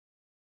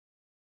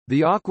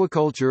The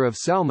aquaculture of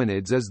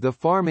salmonids is the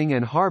farming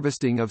and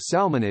harvesting of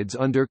salmonids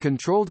under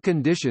controlled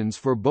conditions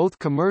for both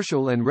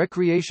commercial and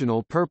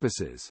recreational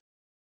purposes.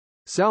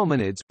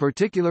 Salmonids,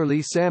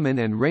 particularly salmon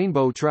and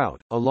rainbow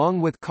trout,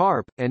 along with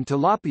carp and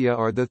tilapia,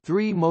 are the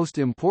three most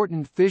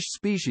important fish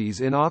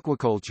species in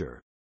aquaculture.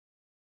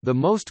 The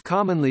most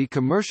commonly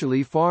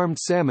commercially farmed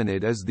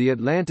salmonid is the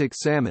Atlantic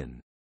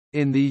salmon.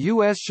 In the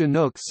U.S.,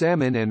 Chinook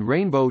salmon and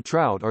rainbow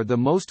trout are the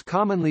most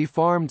commonly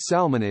farmed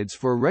salmonids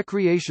for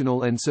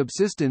recreational and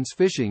subsistence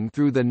fishing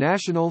through the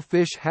National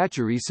Fish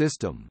Hatchery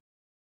System.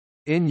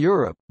 In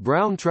Europe,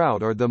 brown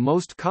trout are the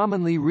most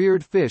commonly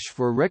reared fish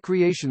for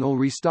recreational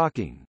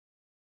restocking.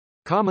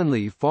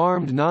 Commonly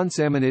farmed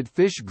non-salmonid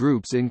fish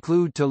groups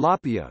include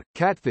tilapia,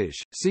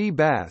 catfish, sea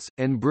bass,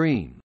 and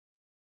bream.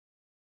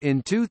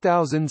 In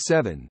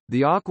 2007,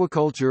 the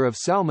aquaculture of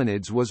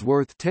salmonids was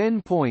worth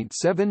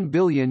 $10.7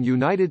 billion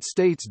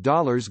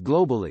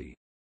globally.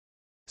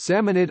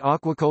 Salmonid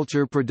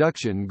aquaculture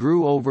production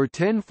grew over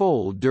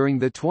tenfold during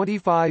the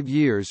 25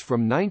 years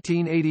from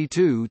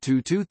 1982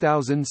 to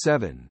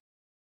 2007.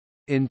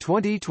 In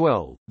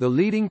 2012, the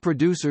leading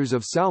producers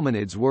of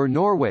salmonids were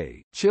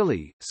Norway,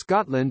 Chile,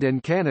 Scotland,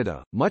 and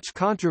Canada. Much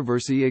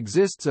controversy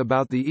exists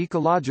about the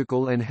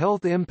ecological and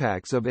health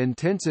impacts of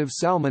intensive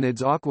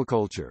salmonids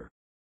aquaculture.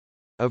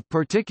 Of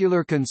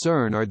particular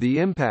concern are the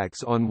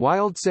impacts on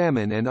wild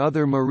salmon and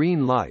other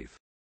marine life.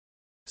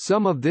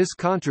 Some of this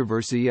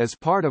controversy is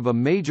part of a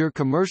major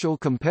commercial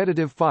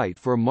competitive fight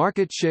for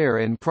market share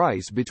and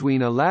price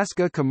between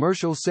Alaska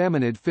commercial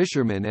salmonid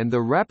fishermen and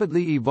the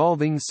rapidly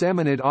evolving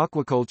salmonid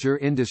aquaculture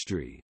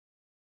industry.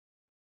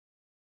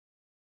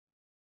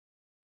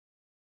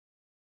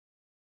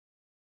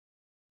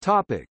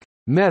 Topic: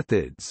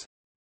 Methods.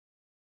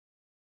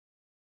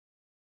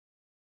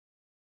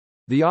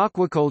 The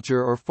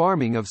aquaculture or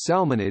farming of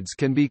salmonids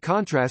can be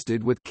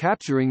contrasted with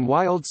capturing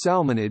wild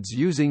salmonids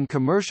using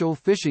commercial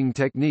fishing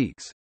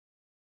techniques.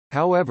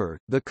 However,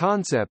 the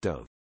concept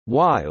of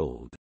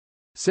wild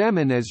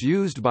salmon as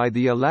used by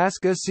the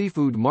Alaska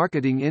Seafood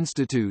Marketing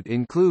Institute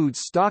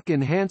includes stock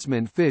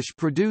enhancement fish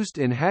produced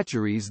in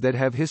hatcheries that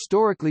have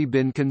historically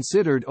been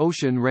considered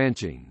ocean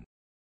ranching.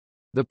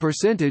 The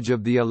percentage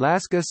of the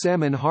Alaska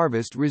salmon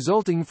harvest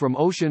resulting from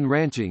ocean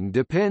ranching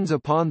depends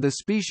upon the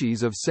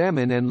species of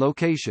salmon and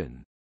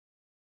location.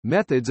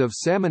 Methods of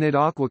salmonid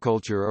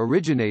aquaculture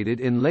originated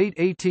in late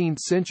 18th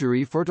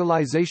century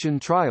fertilization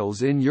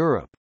trials in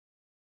Europe.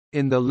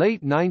 In the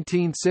late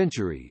 19th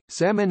century,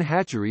 salmon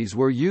hatcheries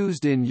were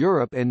used in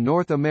Europe and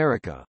North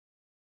America.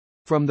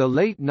 From the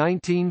late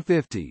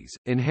 1950s,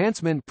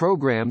 enhancement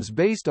programs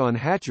based on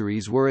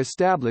hatcheries were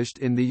established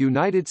in the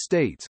United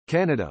States,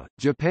 Canada,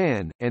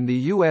 Japan, and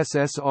the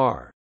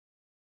USSR.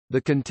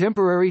 The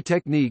contemporary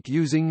technique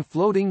using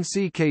floating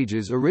sea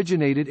cages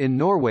originated in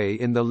Norway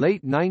in the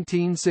late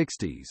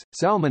 1960s.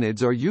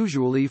 Salmonids are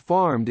usually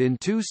farmed in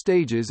two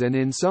stages and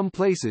in some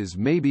places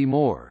maybe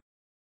more.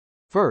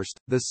 First,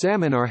 the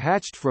salmon are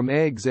hatched from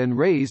eggs and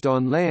raised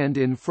on land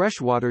in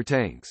freshwater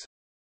tanks.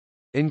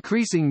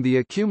 Increasing the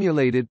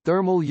accumulated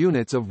thermal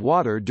units of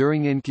water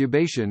during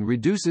incubation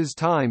reduces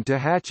time to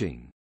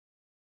hatching.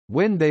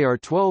 When they are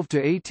 12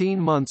 to 18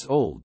 months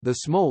old, the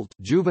smolt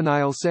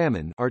juvenile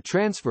salmon are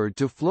transferred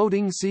to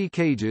floating sea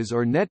cages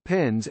or net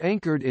pens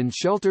anchored in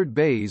sheltered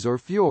bays or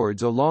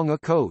fjords along a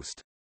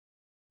coast.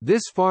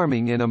 This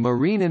farming in a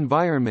marine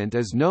environment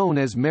is known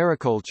as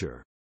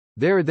mariculture.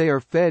 There they are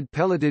fed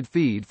pelleted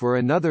feed for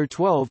another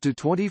 12 to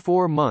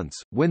 24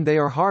 months. When they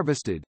are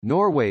harvested,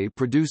 Norway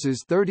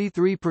produces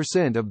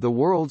 33% of the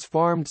world's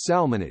farmed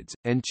salmonids,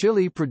 and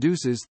Chile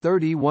produces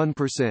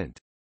 31%.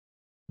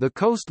 The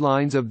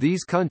coastlines of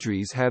these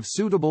countries have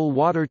suitable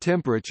water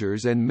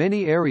temperatures and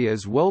many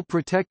areas well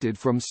protected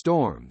from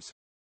storms.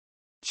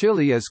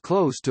 Chile is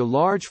close to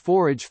large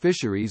forage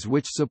fisheries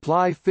which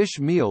supply fish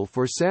meal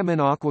for salmon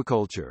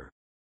aquaculture.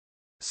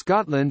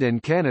 Scotland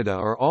and Canada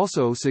are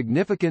also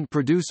significant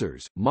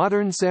producers.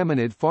 Modern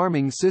salmonid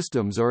farming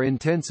systems are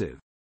intensive.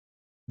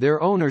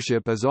 Their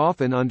ownership is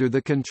often under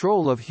the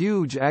control of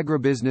huge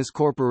agribusiness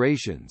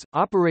corporations,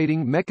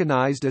 operating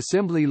mechanized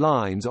assembly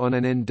lines on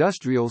an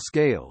industrial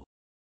scale.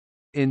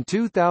 In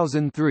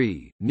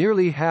 2003,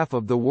 nearly half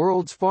of the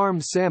world's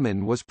farmed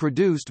salmon was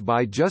produced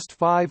by just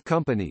 5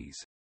 companies.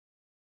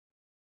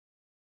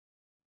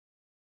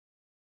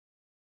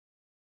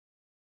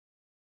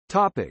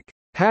 Topic: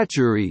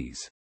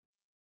 Hatcheries.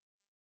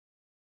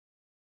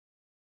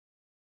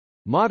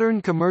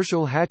 Modern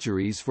commercial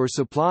hatcheries for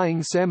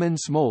supplying salmon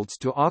smolts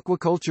to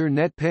aquaculture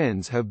net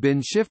pens have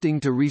been shifting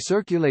to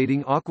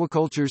recirculating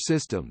aquaculture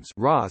systems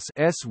 (RAS)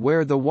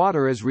 where the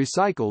water is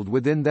recycled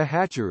within the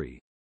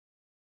hatchery.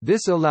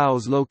 This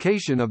allows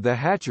location of the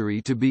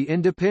hatchery to be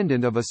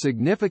independent of a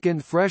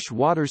significant fresh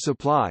water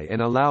supply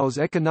and allows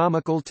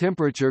economical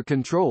temperature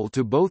control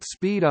to both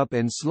speed up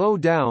and slow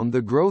down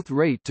the growth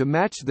rate to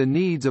match the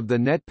needs of the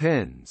net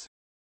pens.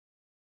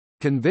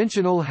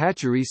 Conventional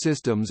hatchery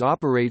systems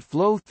operate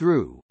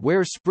flow-through,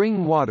 where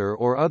spring water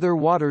or other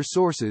water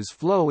sources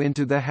flow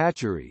into the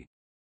hatchery.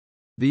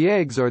 The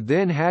eggs are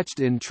then hatched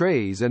in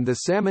trays and the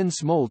salmon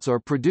smolts are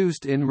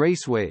produced in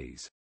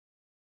raceways.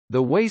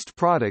 The waste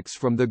products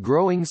from the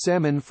growing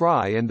salmon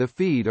fry and the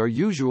feed are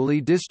usually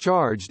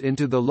discharged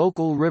into the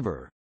local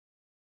river.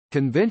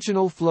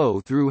 Conventional flow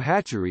through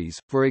hatcheries,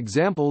 for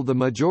example the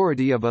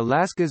majority of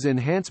Alaska's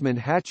enhancement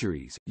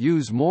hatcheries,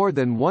 use more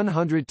than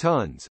 100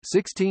 tons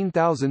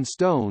 16,000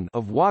 stone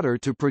of water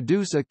to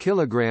produce a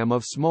kilogram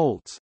of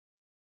smolts.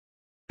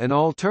 An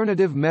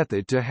alternative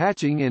method to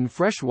hatching in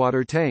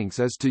freshwater tanks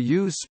is to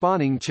use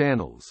spawning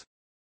channels.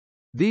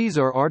 These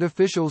are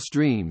artificial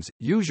streams,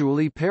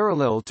 usually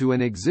parallel to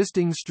an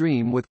existing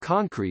stream with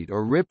concrete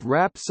or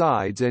rip-rap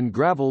sides and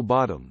gravel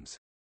bottoms.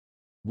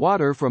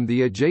 Water from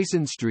the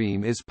adjacent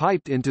stream is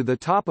piped into the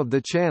top of the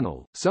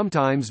channel,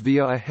 sometimes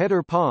via a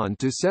header pond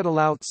to settle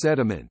out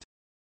sediment.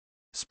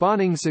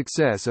 Spawning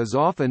success is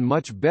often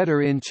much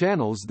better in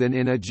channels than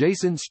in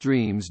adjacent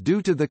streams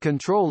due to the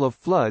control of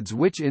floods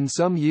which in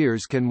some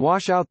years can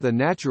wash out the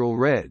natural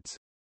reds.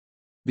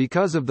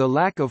 Because of the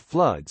lack of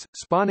floods,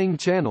 spawning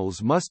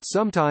channels must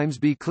sometimes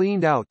be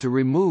cleaned out to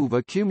remove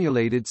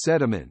accumulated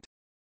sediment.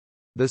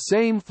 The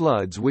same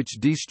floods which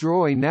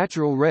destroy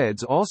natural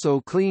reds also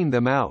clean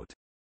them out.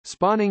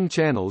 Spawning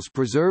channels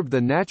preserve the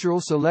natural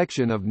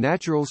selection of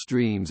natural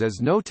streams as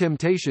no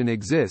temptation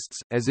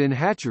exists, as in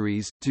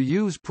hatcheries, to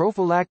use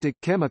prophylactic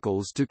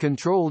chemicals to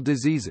control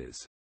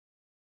diseases.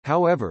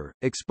 However,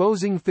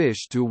 exposing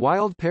fish to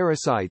wild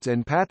parasites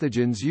and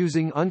pathogens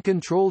using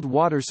uncontrolled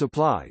water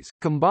supplies,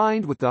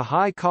 combined with the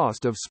high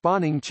cost of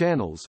spawning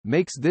channels,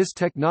 makes this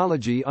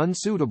technology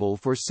unsuitable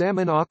for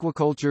salmon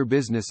aquaculture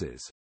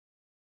businesses.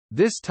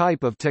 This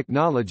type of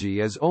technology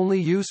is only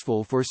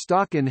useful for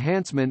stock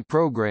enhancement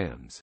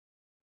programs.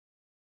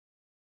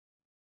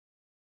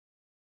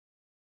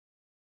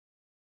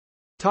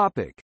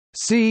 Topic: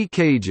 Sea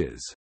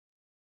cages.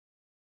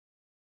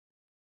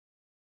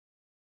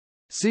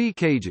 Sea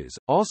cages,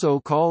 also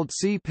called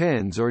sea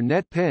pens or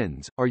net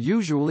pens, are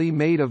usually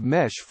made of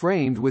mesh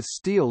framed with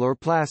steel or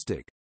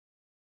plastic.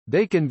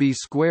 They can be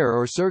square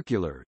or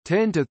circular,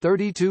 10 to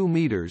 32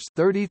 meters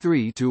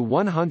 (33 to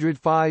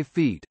 105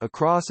 feet)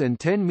 across and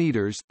 10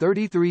 meters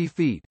 (33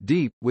 feet)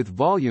 deep, with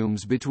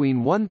volumes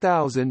between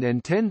 1,000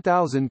 and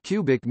 10,000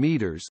 cubic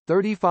meters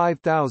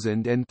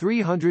 (35,000 and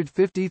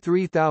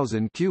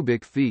 353,000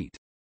 cubic feet).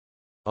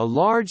 A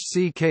large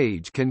sea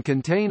cage can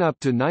contain up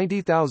to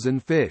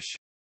 90,000 fish.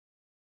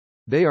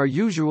 They are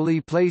usually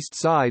placed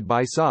side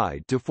by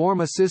side to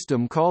form a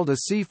system called a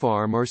sea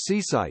farm or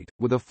sea site,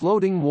 with a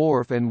floating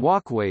wharf and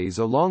walkways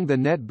along the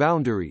net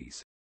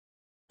boundaries.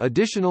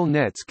 Additional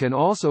nets can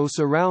also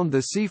surround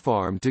the sea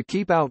farm to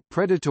keep out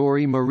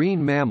predatory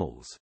marine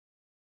mammals.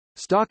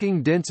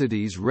 Stocking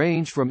densities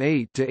range from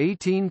 8 to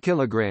 18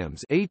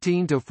 kilograms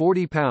 (18 to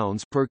 40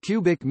 pounds) per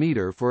cubic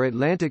meter for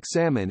Atlantic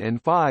salmon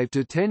and 5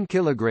 to 10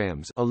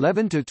 kilograms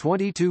 (11 to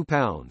 22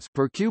 pounds)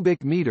 per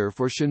cubic meter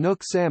for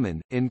Chinook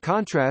salmon. In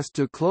contrast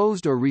to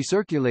closed or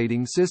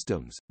recirculating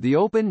systems, the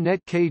open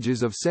net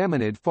cages of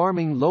salmonid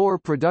farming lower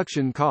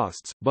production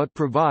costs, but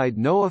provide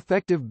no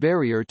effective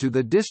barrier to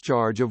the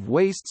discharge of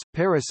wastes,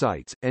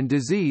 parasites, and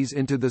disease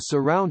into the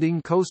surrounding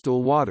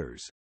coastal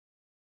waters.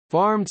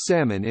 Farmed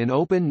salmon in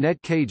open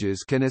net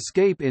cages can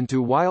escape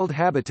into wild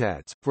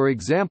habitats, for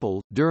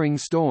example, during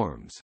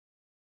storms.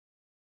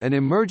 An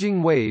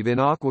emerging wave in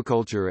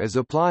aquaculture is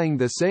applying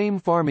the same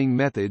farming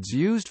methods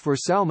used for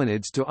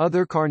salmonids to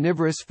other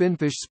carnivorous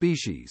finfish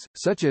species,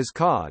 such as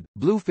cod,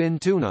 bluefin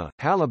tuna,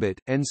 halibut,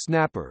 and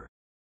snapper.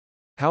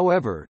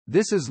 However,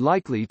 this is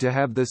likely to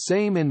have the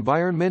same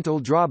environmental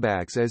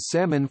drawbacks as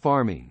salmon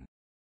farming.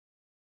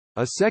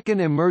 A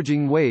second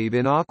emerging wave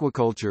in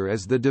aquaculture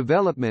is the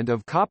development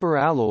of copper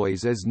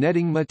alloys as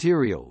netting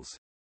materials.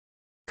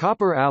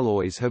 Copper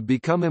alloys have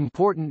become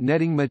important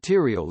netting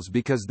materials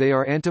because they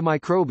are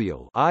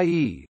antimicrobial,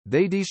 i.e.,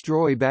 they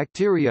destroy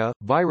bacteria,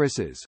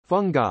 viruses,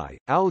 fungi,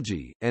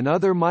 algae, and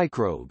other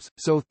microbes,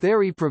 so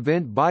they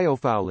prevent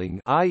biofouling,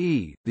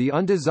 i.e., the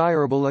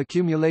undesirable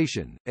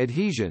accumulation,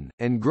 adhesion,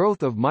 and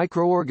growth of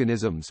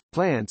microorganisms,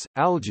 plants,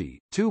 algae,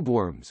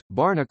 tubeworms,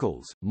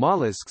 barnacles,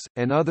 mollusks,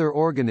 and other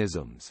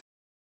organisms.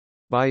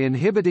 By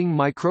inhibiting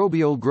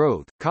microbial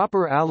growth,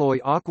 copper alloy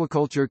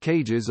aquaculture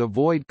cages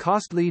avoid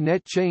costly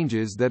net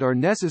changes that are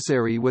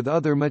necessary with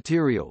other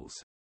materials.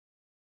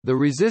 The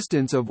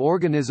resistance of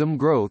organism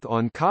growth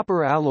on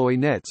copper alloy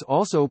nets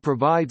also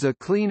provides a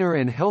cleaner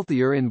and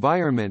healthier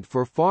environment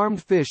for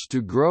farmed fish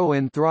to grow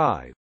and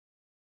thrive.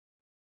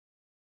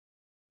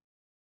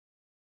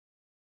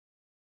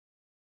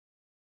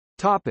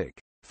 Topic: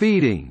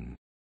 Feeding.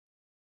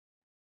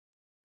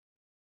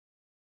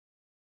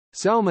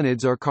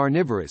 Salmonids are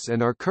carnivorous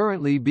and are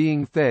currently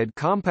being fed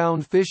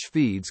compound fish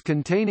feeds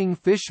containing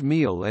fish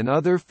meal and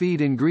other feed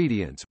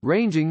ingredients,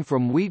 ranging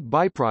from wheat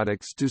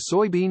byproducts to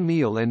soybean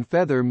meal and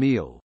feather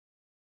meal.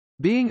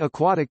 Being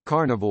aquatic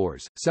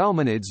carnivores,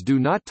 salmonids do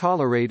not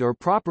tolerate or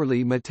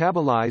properly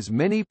metabolize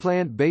many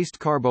plant-based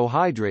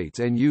carbohydrates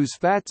and use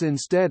fats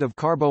instead of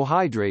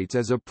carbohydrates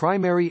as a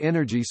primary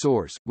energy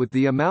source, with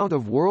the amount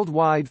of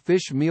worldwide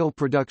fish meal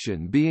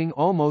production being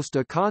almost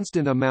a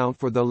constant amount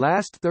for the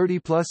last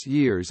 30-plus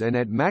years and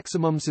at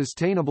maximum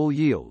sustainable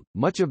yield.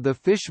 Much of the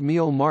fish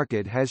meal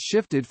market has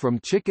shifted from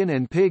chicken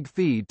and pig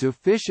feed to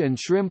fish and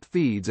shrimp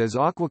feeds as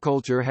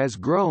aquaculture has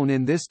grown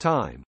in this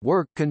time.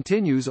 Work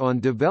continues on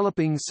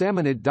developing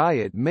salmonid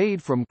diet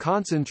made from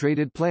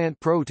concentrated plant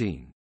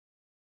protein.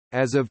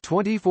 As of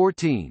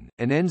 2014,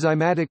 an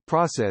enzymatic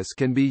process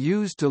can be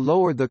used to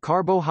lower the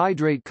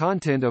carbohydrate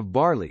content of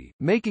barley,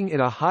 making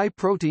it a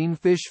high-protein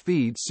fish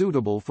feed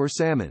suitable for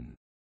salmon.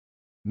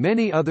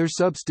 Many other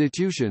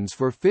substitutions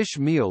for fish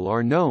meal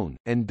are known,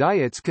 and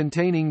diets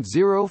containing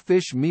zero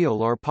fish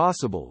meal are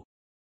possible.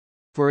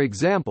 For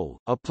example,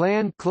 a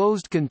planned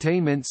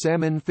closed-containment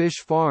salmon fish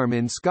farm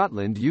in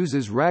Scotland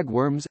uses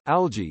ragworms,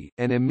 algae,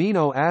 and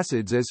amino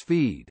acids as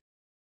feed.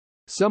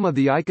 Some of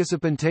the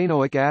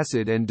icosapentaenoic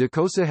acid and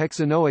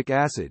docosahexaenoic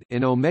acid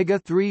in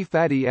omega-3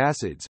 fatty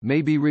acids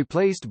may be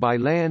replaced by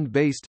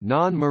land-based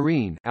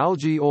non-marine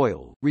algae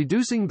oil,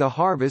 reducing the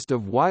harvest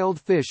of wild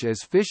fish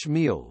as fish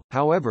meal.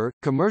 However,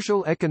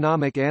 commercial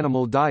economic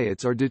animal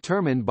diets are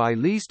determined by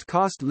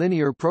least-cost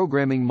linear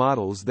programming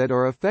models that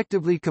are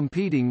effectively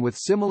competing with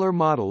similar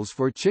models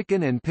for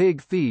chicken and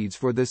pig feeds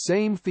for the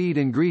same feed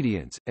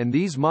ingredients, and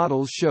these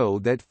models show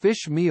that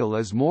fish meal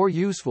is more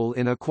useful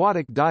in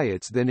aquatic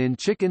diets than in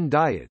chicken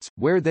diets,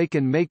 where they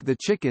can make the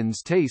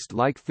chickens taste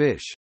like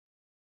fish.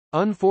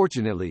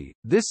 Unfortunately,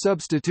 this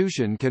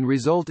substitution can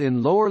result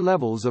in lower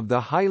levels of the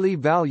highly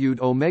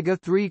valued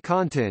omega-3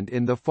 content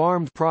in the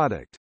farmed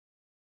product.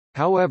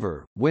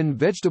 However, when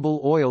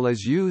vegetable oil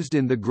is used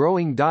in the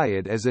growing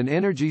diet as an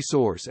energy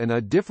source and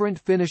a different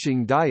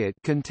finishing diet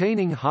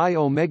containing high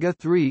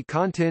omega-3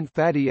 content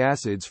fatty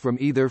acids from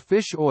either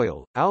fish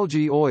oil,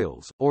 algae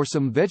oils, or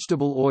some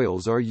vegetable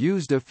oils are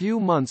used a few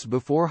months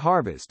before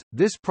harvest,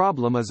 this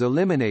problem is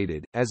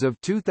eliminated. As of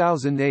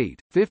 2008,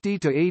 50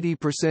 to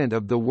 80%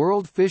 of the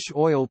world fish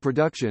oil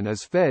production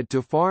is fed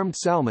to farmed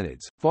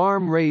salmonids.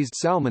 Farm-raised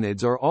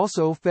salmonids are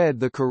also fed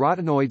the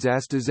carotenoids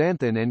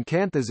astaxanthin and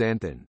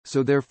canthaxanthin,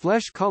 so their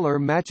flesh color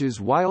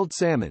matches wild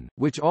salmon,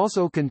 which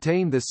also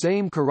contain the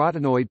same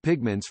carotenoid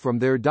pigments from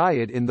their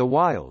diet in the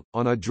wild.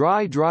 On a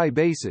dry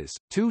basis,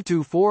 2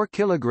 to 4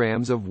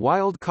 kilograms of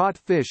wild-caught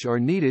fish are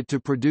needed to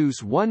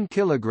produce 1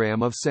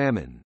 kilogram of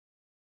salmon.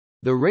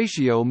 The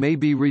ratio may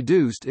be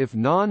reduced if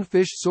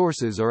non-fish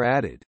sources are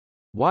added.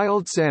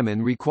 Wild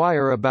salmon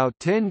require about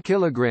 10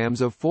 kilograms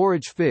of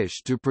forage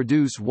fish to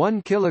produce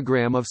 1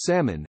 kilogram of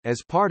salmon,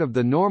 as part of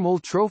the normal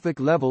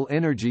trophic level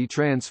energy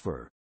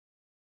transfer.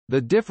 The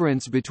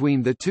difference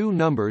between the two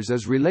numbers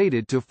is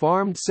related to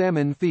farmed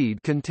salmon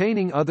feed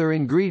containing other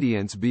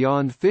ingredients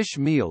beyond fish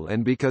meal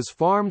and because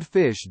farmed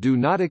fish do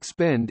not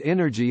expend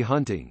energy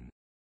hunting.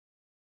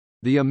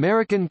 The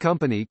American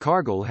company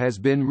Cargill has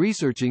been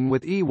researching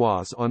with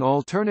EWAS on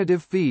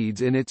alternative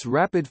feeds in its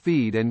Rapid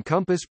Feed and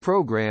Compass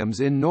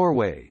programs in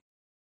Norway.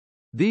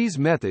 These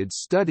methods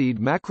studied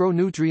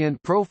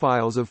macronutrient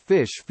profiles of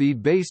fish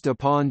feed based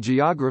upon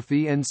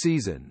geography and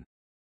season.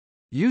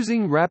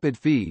 Using rapid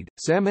feed,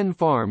 salmon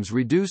farms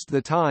reduced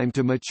the time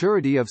to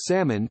maturity of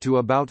salmon to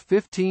about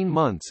 15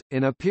 months,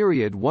 in a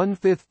period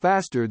 1/5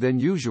 faster than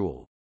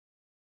usual.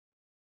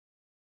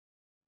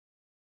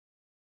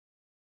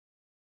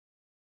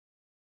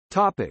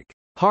 Topic: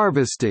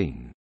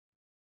 Harvesting.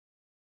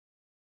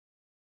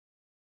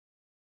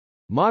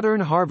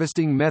 Modern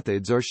harvesting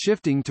methods are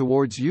shifting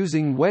towards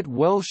using wet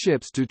well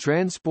ships to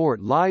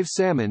transport live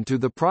salmon to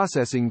the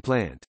processing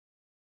plant.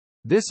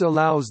 This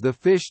allows the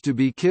fish to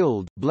be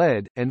killed,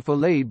 bled, and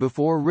filleted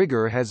before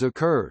rigor has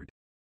occurred.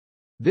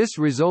 This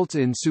results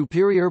in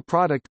superior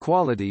product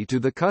quality to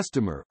the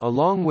customer,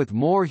 along with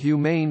more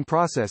humane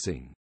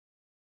processing.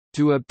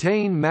 To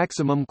obtain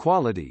maximum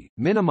quality,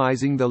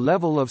 minimizing the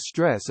level of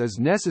stress is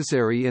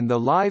necessary in the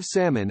live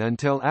salmon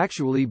until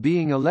actually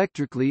being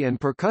electrically and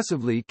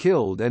percussively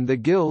killed and the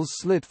gills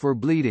slit for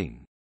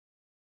bleeding.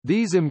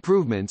 These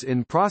improvements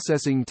in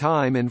processing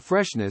time and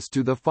freshness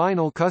to the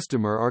final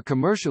customer are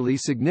commercially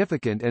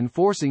significant and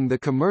forcing the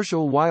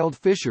commercial wild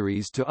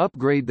fisheries to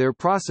upgrade their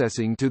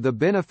processing to the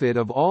benefit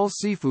of all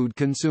seafood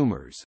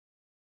consumers.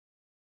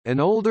 An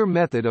older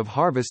method of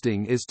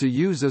harvesting is to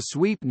use a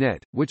sweep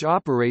net, which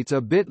operates a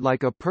bit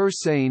like a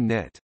purse seine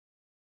net.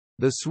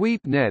 The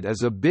sweep net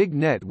is a big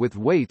net with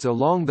weights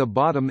along the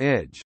bottom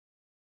edge.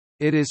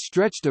 It is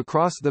stretched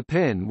across the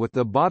pen with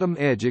the bottom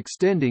edge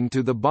extending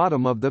to the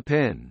bottom of the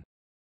pen.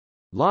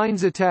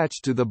 Lines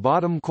attached to the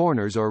bottom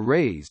corners are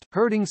raised,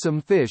 herding some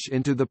fish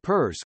into the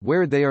purse,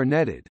 where they are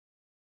netted.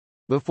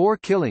 Before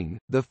killing,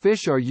 the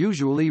fish are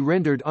usually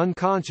rendered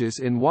unconscious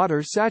in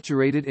water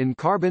saturated in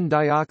carbon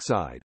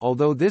dioxide,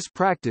 although this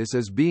practice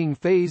is being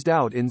phased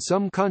out in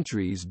some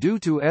countries due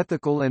to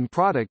ethical and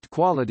product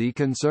quality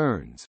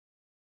concerns.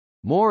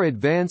 More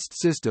advanced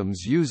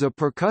systems use a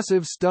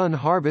percussive stun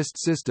harvest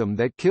system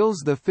that kills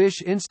the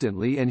fish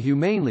instantly and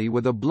humanely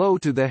with a blow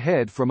to the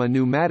head from a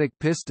pneumatic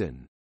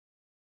piston.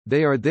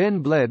 They are then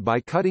bled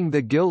by cutting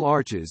the gill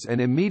arches and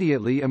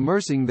immediately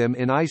immersing them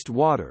in iced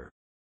water.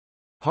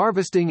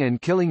 Harvesting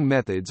and killing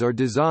methods are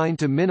designed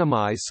to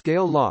minimize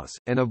scale loss,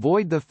 and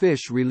avoid the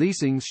fish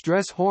releasing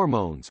stress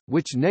hormones,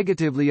 which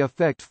negatively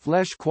affect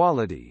flesh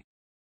quality.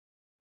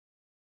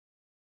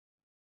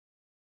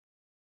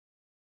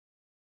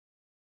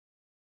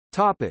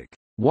 Topic: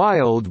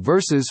 Wild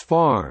versus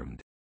farmed.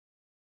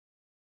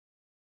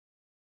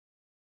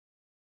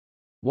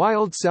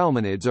 Wild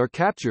salmonids are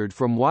captured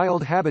from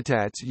wild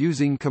habitats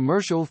using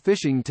commercial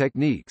fishing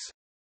techniques.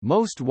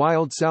 Most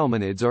wild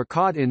salmonids are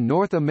caught in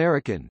North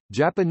American,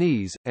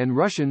 Japanese, and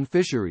Russian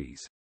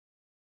fisheries.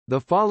 The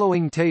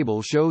following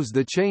table shows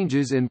the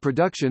changes in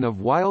production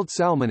of wild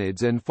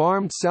salmonids and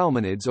farmed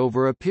salmonids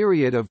over a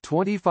period of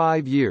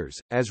 25 years,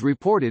 as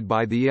reported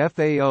by the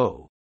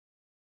FAO.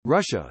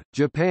 Russia,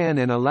 Japan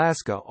and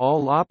Alaska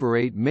all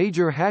operate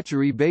major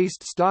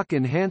hatchery-based stock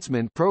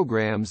enhancement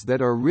programs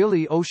that are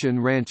really ocean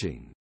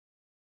ranching.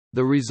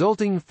 The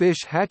resulting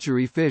fish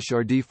hatchery fish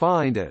are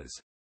defined as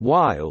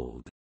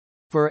wild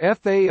for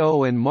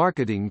FAO and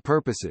marketing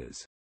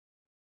purposes.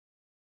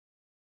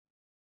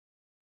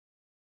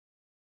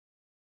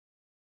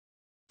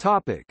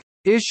 Topic: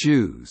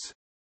 Issues.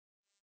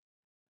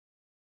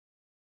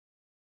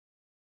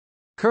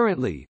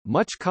 Currently,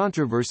 much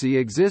controversy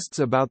exists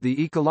about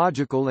the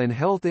ecological and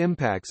health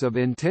impacts of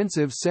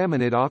intensive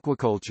salmonid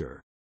aquaculture.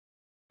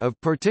 Of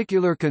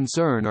particular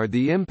concern are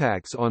the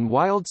impacts on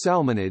wild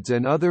salmonids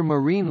and other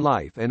marine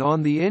life and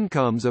on the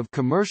incomes of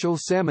commercial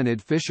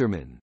salmonid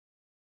fishermen.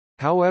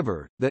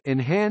 However, the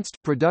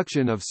enhanced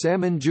production of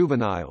salmon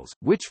juveniles,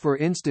 which for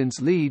instance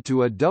lead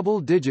to a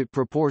double-digit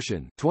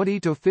proportion 20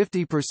 to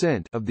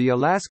 50% of the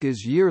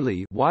Alaska's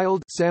yearly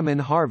wild salmon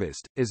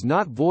harvest, is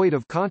not void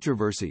of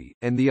controversy,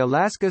 and the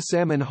Alaska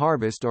salmon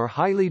harvest are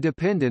highly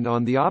dependent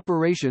on the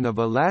operation of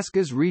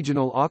Alaska's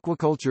regional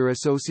aquaculture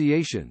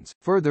associations.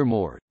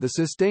 Furthermore, the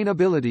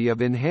sustainability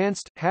of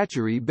enhanced,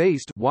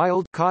 hatchery-based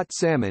wild-caught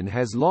salmon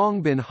has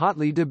long been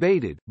hotly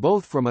debated,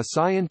 both from a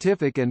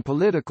scientific and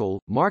political,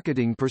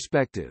 marketing perspective.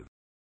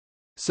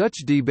 Such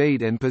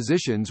debate and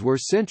positions were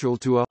central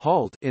to a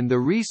halt in the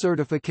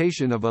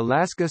recertification of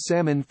Alaska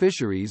salmon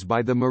fisheries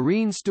by the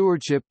Marine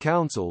Stewardship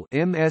Council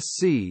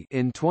 (MSC)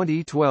 in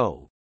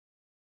 2012.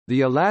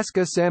 The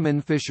Alaska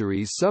salmon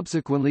fisheries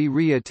subsequently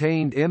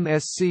re-attained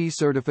MSC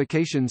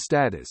certification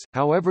status,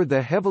 however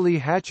the heavily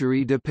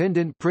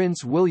hatchery-dependent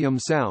Prince William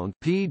Sound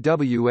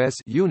 (PWS)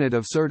 unit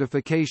of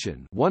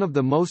certification, one of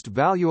the most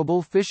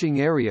valuable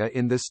fishing area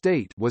in the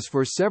state, was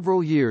for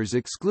several years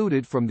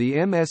excluded from the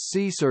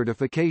MSC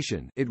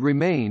certification. It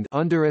remained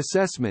under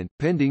assessment,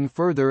 pending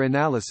further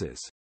analysis.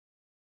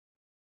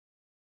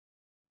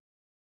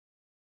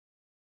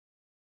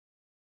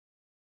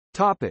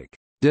 Topic: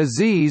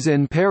 Disease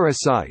and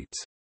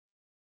parasites.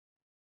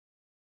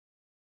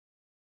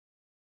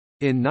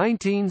 In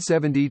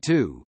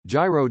 1972,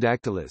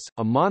 Gyrodactylus,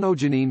 a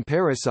monogenine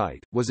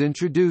parasite, was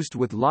introduced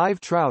with live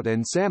trout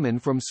and salmon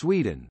from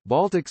Sweden.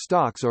 Baltic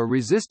stocks are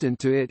resistant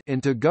to it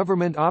into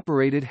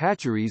government-operated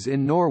hatcheries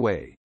in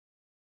Norway.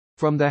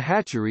 From the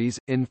hatcheries,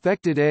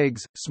 infected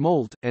eggs,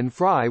 smolt, and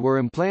fry were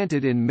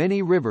implanted in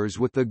many rivers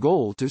with the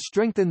goal to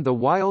strengthen the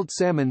wild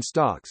salmon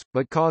stocks,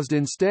 but caused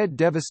instead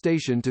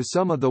devastation to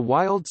some of the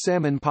wild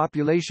salmon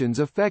populations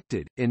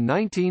affected. In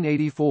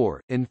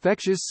 1984,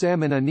 infectious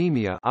salmon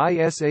anemia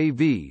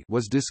 (ISAV)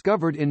 was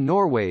discovered in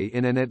Norway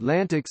in an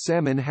Atlantic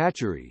salmon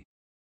hatchery.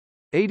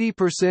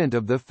 80%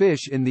 of the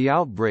fish in the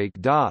outbreak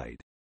died.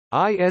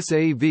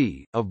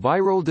 ISAV, a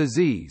viral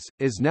disease,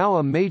 is now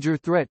a major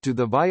threat to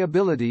the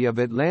viability of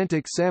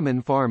Atlantic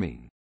salmon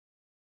farming.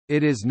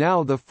 It is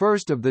now the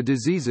first of the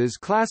diseases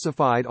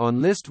classified on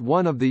List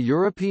 1 of the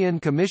European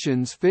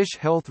Commission's Fish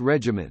Health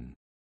Regimen.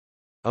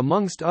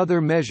 Amongst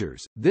other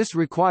measures, this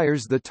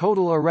requires the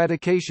total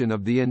eradication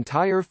of the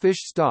entire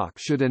fish stock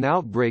should an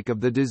outbreak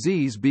of the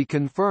disease be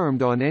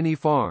confirmed on any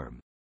farm.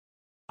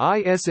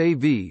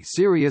 ISAV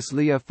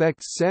seriously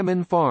affects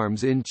salmon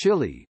farms in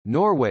Chile,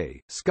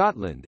 Norway,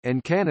 Scotland,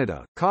 and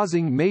Canada,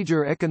 causing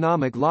major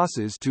economic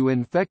losses to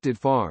infected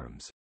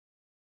farms.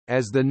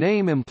 As the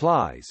name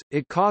implies,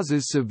 it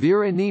causes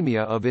severe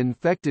anemia of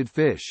infected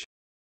fish.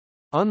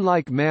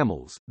 Unlike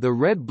mammals, the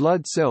red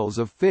blood cells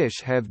of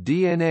fish have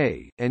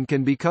DNA, and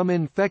can become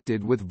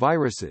infected with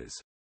viruses.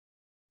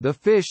 The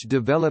fish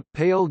develop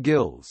pale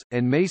gills,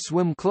 and may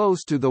swim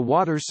close to the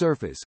water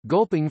surface,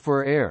 gulping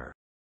for air.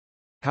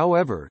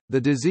 However,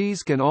 the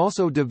disease can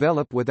also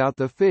develop without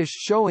the fish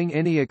showing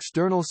any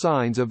external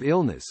signs of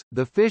illness.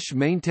 The fish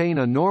maintain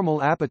a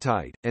normal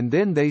appetite, and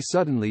then they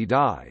suddenly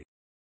die.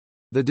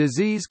 The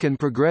disease can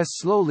progress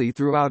slowly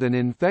throughout an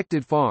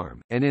infected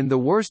farm, and in the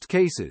worst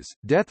cases,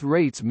 death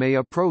rates may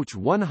approach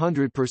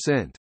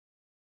 100%.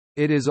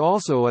 It is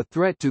also a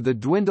threat to the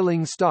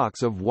dwindling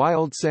stocks of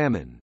wild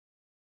salmon.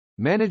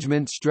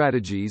 Management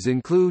strategies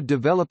include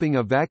developing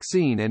a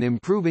vaccine and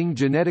improving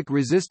genetic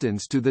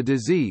resistance to the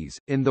disease.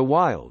 In the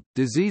wild,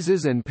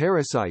 diseases and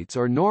parasites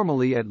are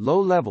normally at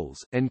low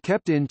levels, and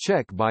kept in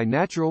check by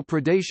natural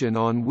predation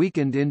on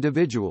weakened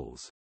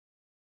individuals.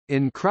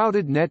 In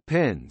crowded net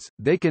pens,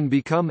 they can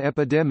become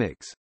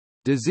epidemics.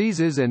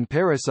 Diseases and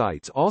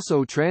parasites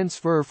also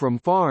transfer from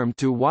farm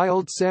to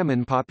wild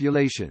salmon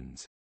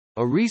populations.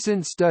 A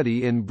recent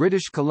study in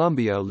British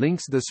Columbia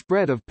links the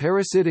spread of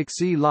parasitic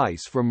sea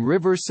lice from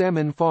river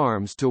salmon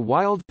farms to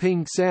wild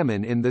pink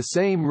salmon in the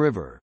same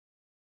river.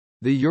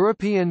 The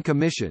European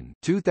Commission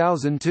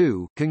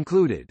 2002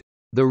 concluded,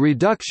 "The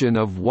reduction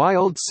of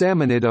wild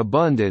salmonid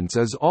abundance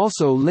is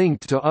also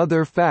linked to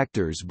other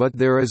factors, but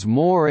there is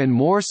more and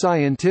more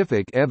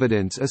scientific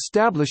evidence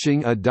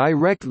establishing a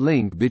direct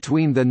link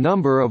between the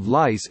number of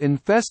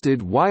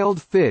lice-infested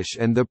wild fish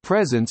and the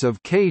presence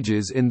of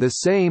cages in the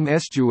same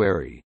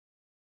estuary."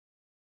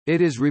 It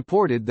is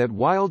reported that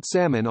wild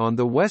salmon on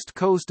the west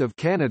coast of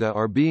Canada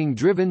are being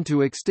driven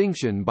to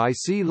extinction by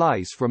sea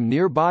lice from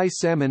nearby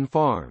salmon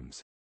farms.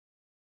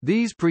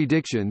 These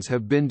predictions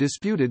have been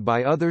disputed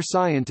by other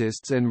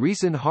scientists, and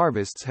recent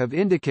harvests have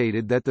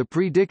indicated that the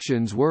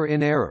predictions were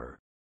in error.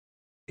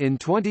 In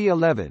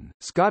 2011,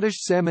 Scottish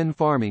salmon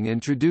farming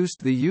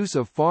introduced the use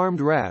of farmed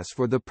wrasse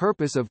for the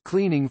purpose of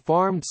cleaning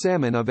farmed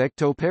salmon of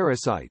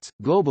ectoparasites.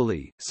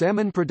 Globally,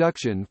 salmon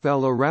production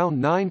fell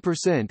around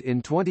 9%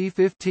 in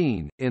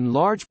 2015, in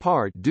large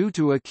part due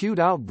to acute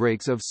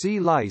outbreaks of sea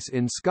lice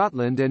in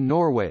Scotland and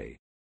Norway.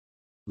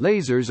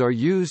 Lasers are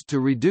used to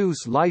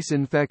reduce lice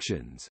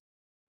infections.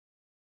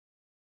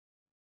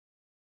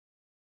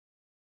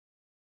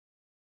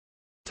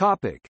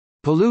 Topic: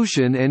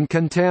 Pollution and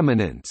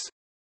contaminants.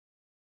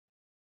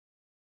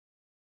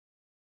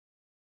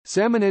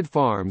 Salmonid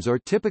farms are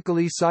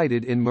typically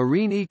sited in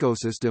marine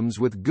ecosystems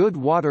with good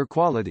water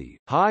quality,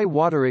 high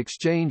water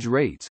exchange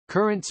rates,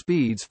 current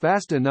speeds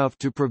fast enough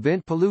to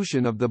prevent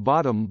pollution of the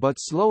bottom but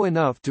slow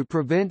enough to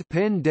prevent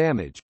pen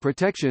damage,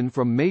 protection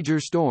from major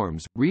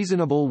storms,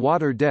 reasonable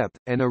water depth,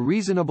 and a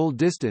reasonable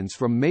distance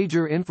from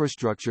major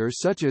infrastructure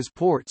such as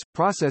ports,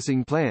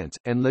 processing plants,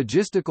 and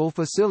logistical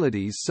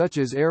facilities such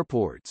as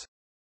airports.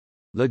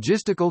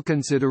 Logistical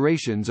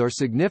considerations are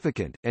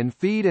significant, and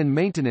feed and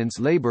maintenance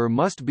labor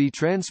must be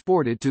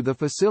transported to the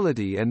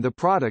facility and the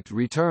product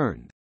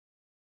returned.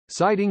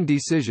 Siting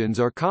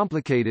decisions are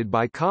complicated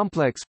by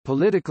complex,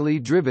 politically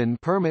driven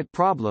permit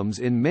problems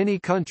in many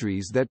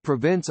countries that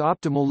prevents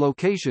optimal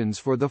locations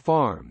for the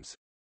farms.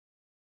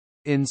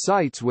 In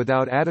sites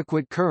without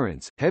adequate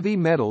currents, heavy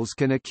metals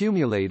can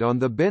accumulate on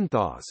the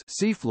benthos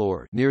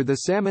seafloor near the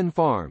salmon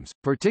farms,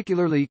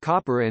 particularly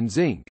copper and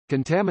zinc.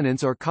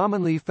 Contaminants are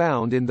commonly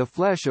found in the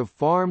flesh of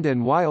farmed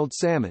and wild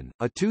salmon.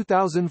 A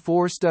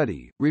 2004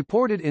 study,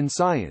 reported in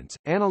Science,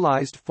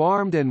 analyzed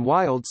farmed and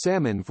wild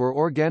salmon for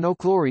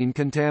organochlorine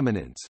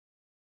contaminants.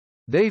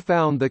 They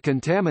found the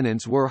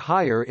contaminants were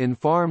higher in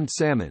farmed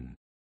salmon.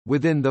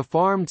 Within the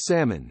farmed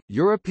salmon,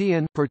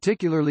 European,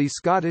 particularly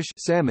Scottish,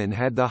 salmon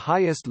had the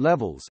highest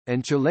levels,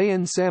 and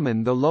Chilean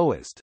salmon the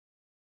lowest.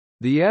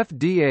 The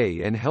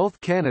FDA and Health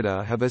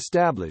Canada have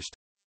established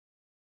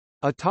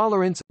a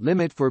tolerance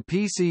limit for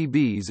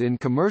PCBs in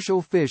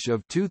commercial fish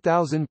of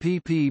 2000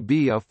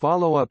 ppb. A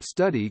follow-up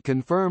study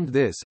confirmed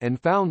this, and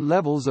found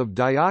levels of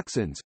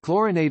dioxins,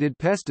 chlorinated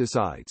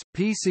pesticides,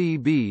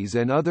 PCBs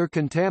and other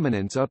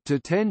contaminants up to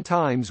 10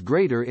 times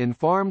greater in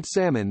farmed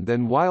salmon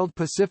than wild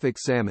Pacific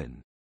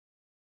salmon.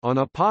 On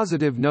a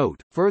positive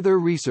note, further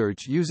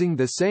research using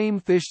the same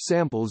fish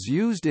samples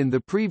used in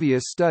the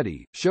previous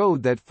study,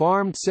 showed that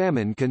farmed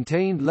salmon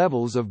contained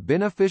levels of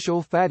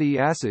beneficial fatty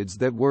acids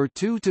that were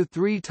 2 to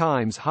 3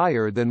 times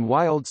higher than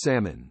wild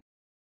salmon.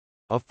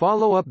 A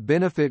follow-up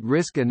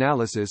benefit-risk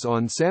analysis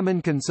on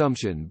salmon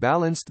consumption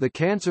balanced the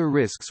cancer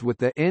risks with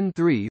the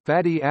N3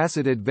 fatty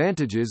acid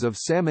advantages of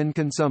salmon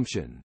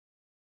consumption.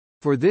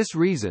 For this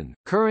reason,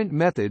 current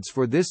methods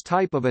for this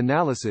type of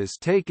analysis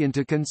take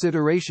into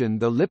consideration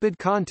the lipid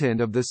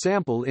content of the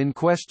sample in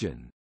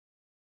question.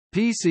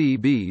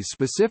 PCBs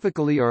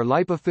specifically are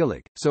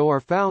lipophilic, so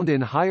are found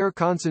in higher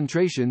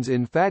concentrations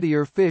in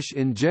fattier fish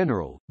in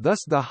general, thus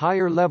the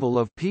higher level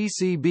of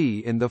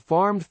PCB in the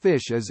farmed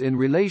fish is in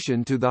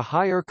relation to the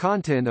higher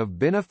content of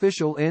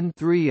beneficial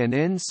N3 and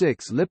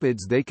N6 lipids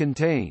they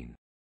contain.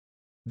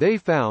 They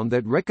found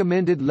that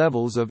recommended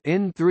levels of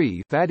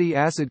N3 fatty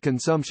acid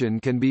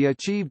consumption can be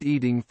achieved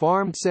eating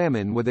farmed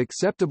salmon with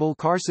acceptable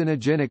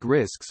carcinogenic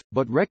risks,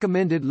 but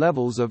recommended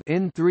levels of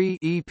N3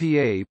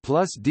 EPA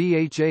plus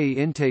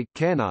DHA intake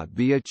cannot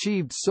be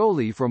achieved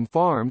solely from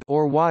farmed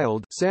or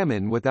wild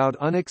salmon without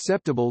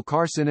unacceptable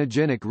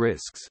carcinogenic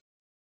risks.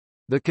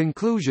 The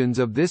conclusions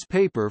of this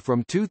paper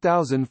from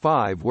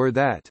 2005 were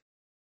that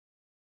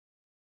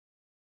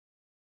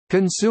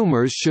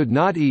consumers should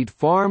not eat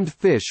farmed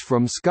fish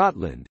from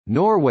Scotland,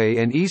 Norway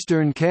and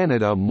eastern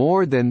Canada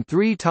more than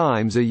 3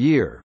 times a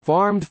year,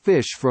 farmed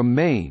fish from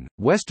Maine,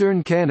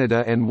 western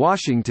Canada and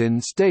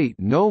Washington state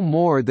no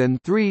more than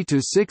 3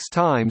 to 6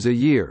 times a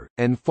year,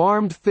 and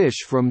farmed fish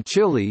from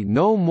Chile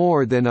no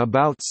more than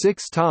about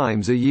 6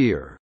 times a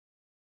year.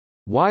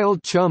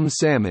 Wild chum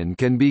salmon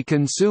can be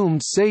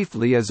consumed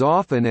safely as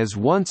often as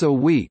once a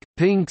week,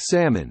 pink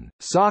salmon,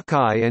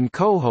 sockeye and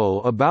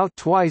coho about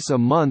twice a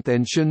month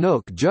and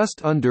Chinook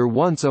just under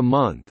once a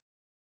month.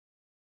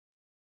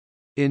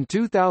 In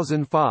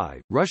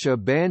 2005, Russia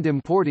banned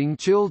importing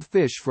chilled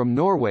fish from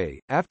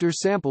Norway, after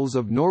samples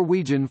of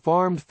Norwegian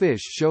farmed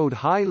fish showed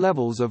high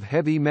levels of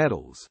heavy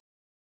metals.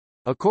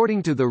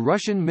 According to the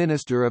Russian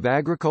Minister of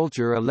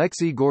Agriculture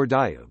Alexei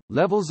Gordayev,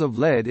 levels of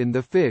lead in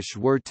the fish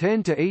were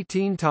 10 to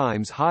 18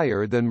 times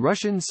higher than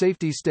Russian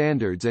safety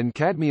standards and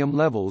cadmium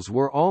levels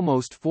were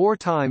almost 4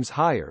 times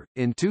higher.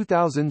 In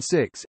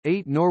 2006,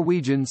 8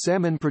 Norwegian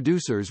salmon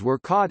producers were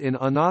caught in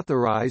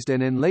unauthorized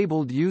and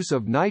unlabeled use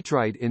of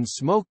nitrite in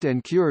smoked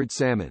and cured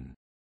salmon.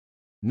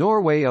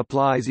 Norway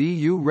applies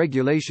EU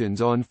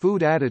regulations on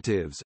food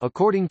additives,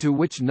 according to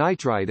which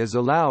nitrite is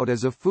allowed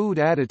as a food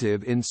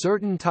additive in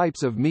certain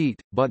types of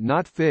meat, but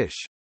not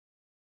fish.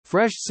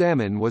 Fresh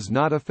salmon was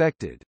not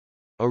affected.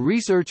 A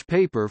research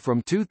paper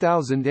from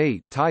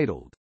 2008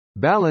 titled,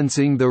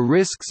 "Balancing the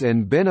Risks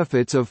and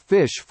Benefits of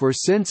Fish for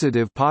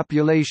Sensitive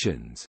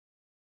Populations,"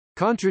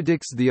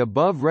 contradicts the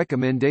above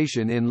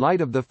recommendation in light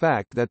of the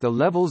fact that the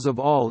levels of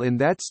all in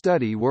that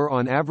study were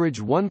on average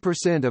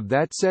 1% of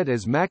that set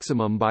as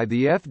maximum by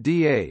the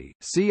FDA,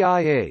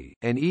 CIA,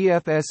 and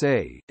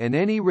EFSA, and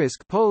any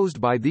risk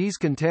posed by these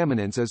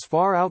contaminants is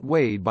far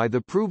outweighed by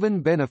the proven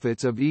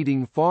benefits of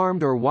eating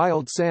farmed or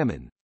wild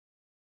salmon.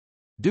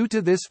 Due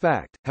to this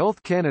fact,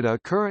 Health Canada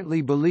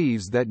currently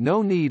believes that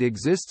no need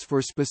exists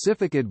for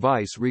specific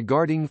advice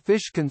regarding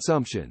fish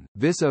consumption,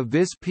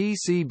 vis-a-vis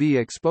PCB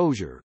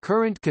exposure.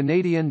 Current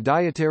Canadian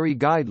dietary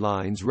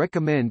guidelines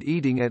recommend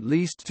eating at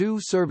least 2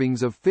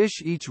 servings of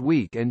fish each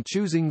week and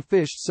choosing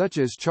fish such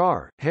as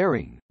char,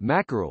 herring,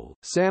 mackerel,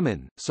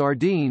 salmon,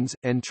 sardines,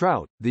 and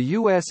trout. The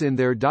U.S. in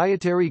their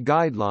dietary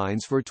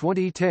guidelines for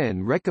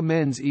 2010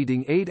 recommends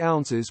eating 8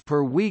 ounces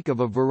per week of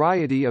a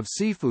variety of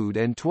seafood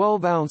and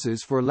 12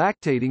 ounces for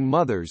lactating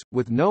mothers,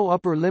 with no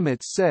upper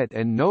limits set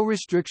and no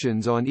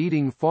restrictions on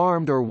eating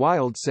farmed or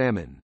wild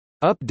salmon.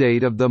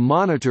 Update of the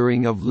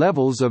monitoring of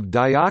levels of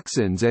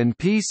dioxins and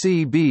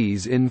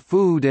PCBs in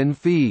food and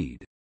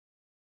feed.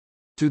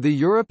 To the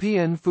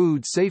European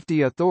Food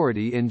Safety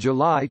Authority in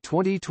July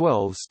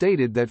 2012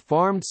 stated that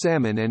farmed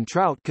salmon and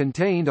trout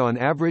contained on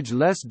average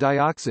less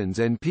dioxins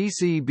and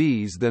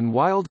PCBs than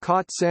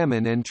wild-caught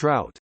salmon and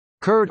trout.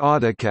 Kurt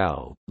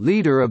Odekal,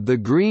 leader of the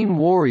Green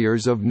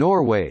Warriors of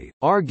Norway,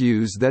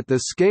 argues that the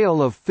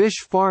scale of fish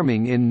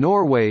farming in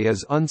Norway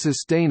is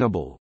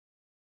unsustainable.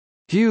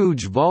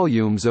 Huge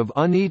volumes of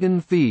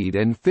uneaten feed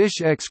and fish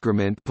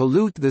excrement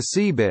pollute the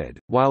seabed,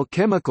 while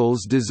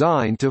chemicals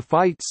designed to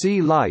fight sea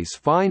lice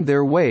find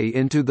their way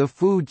into the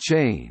food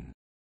chain.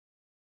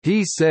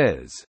 He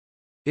says,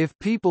 "If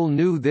people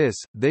knew this,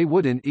 they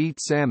wouldn't eat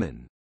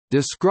salmon,"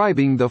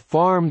 describing the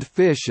farmed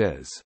fish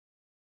as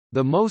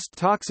the most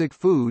toxic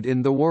food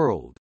in the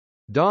world.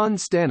 Don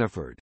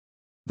Staniford,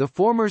 the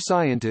former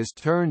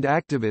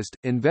scientist-turned-activist,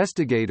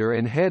 investigator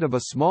and head of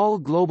a small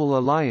global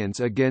alliance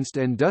against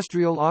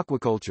industrial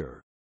aquaculture,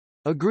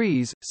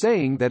 agrees,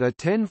 saying that a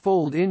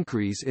 10-fold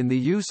increase in the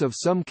use of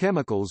some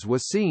chemicals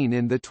was seen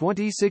in the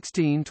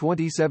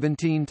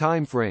 2016-2017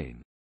 timeframe.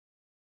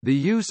 The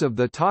use of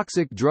the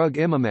toxic drug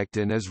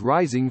imamectin is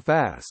rising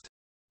fast.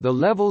 The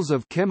levels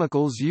of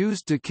chemicals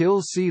used to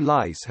kill sea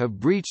lice have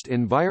breached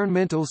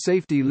environmental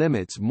safety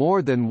limits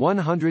more than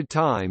 100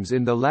 times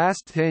in the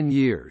last 10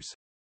 years.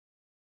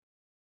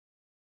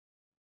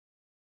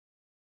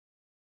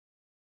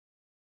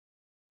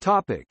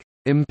 Topic: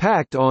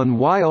 Impact on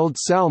wild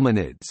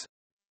salmonids.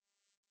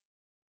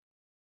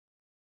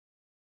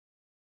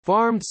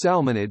 Farmed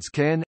salmonids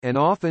can, and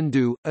often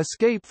do,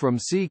 escape from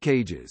sea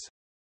cages.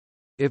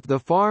 If the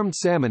farmed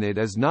salmonid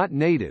is not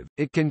native,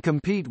 it can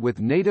compete with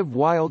native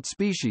wild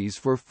species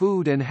for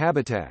food and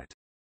habitat.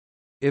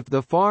 If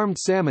the farmed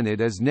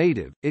salmonid is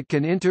native, it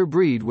can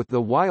interbreed with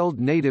the wild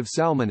native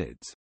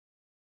salmonids.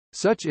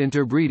 Such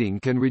interbreeding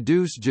can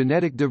reduce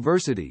genetic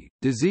diversity,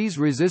 disease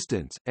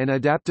resistance, and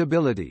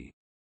adaptability.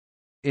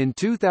 In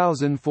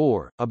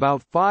 2004,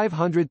 about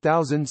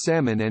 500,000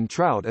 salmon and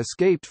trout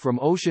escaped from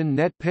ocean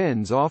net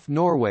pens off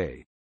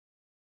Norway.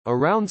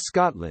 Around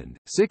Scotland,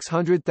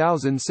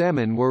 600,000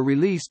 salmon were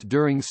released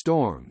during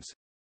storms.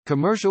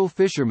 Commercial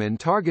fishermen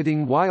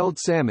targeting wild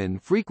salmon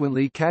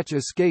frequently catch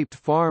escaped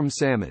farm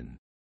salmon.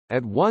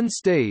 At one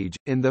stage,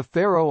 in the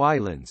Faroe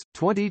Islands,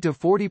 20 to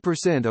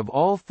 40% of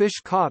all fish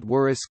caught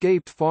were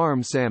escaped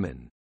farm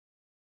salmon.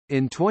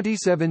 In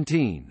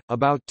 2017,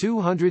 about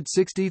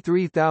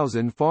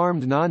 263,000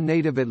 farmed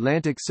non-native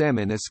Atlantic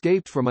salmon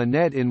escaped from a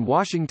net in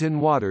Washington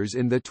waters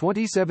in the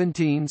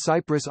 2017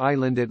 Cypress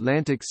Island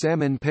Atlantic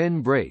salmon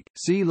pen break.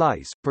 Sea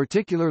lice,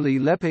 particularly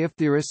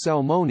Leptopterus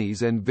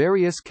salmonis and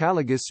various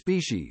Caligus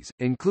species,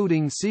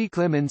 including C.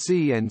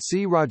 clemensi and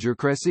C.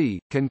 rogercressy,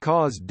 can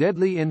cause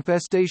deadly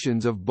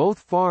infestations of both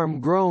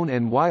farm-grown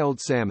and wild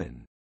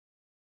salmon.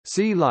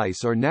 Sea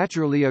lice are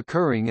naturally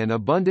occurring and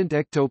abundant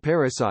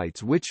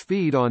ectoparasites which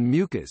feed on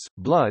mucus,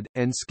 blood,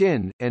 and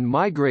skin, and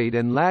migrate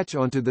and latch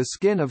onto the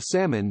skin of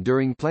salmon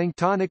during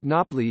planktonic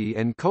nauplii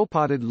and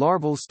copepodid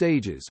larval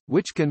stages,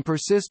 which can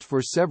persist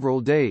for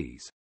several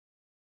days.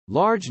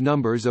 Large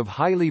numbers of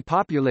highly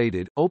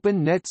populated,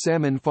 open-net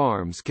salmon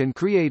farms can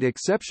create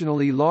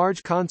exceptionally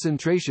large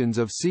concentrations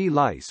of sea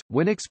lice.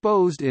 When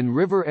exposed in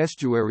river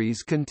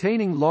estuaries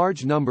containing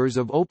large numbers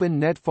of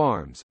open-net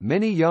farms,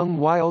 many young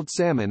wild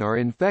salmon are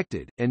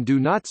infected, and do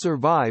not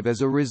survive as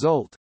a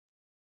result.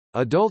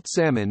 Adult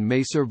salmon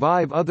may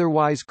survive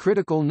otherwise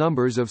critical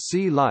numbers of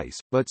sea lice,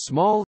 but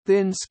small,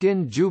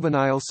 thin-skinned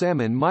juvenile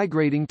salmon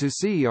migrating to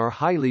sea are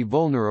highly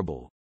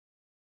vulnerable.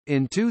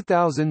 In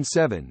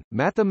 2007,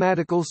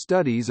 mathematical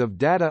studies of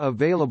data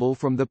available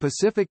from the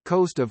Pacific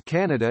coast of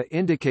Canada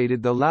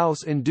indicated the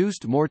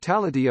louse-induced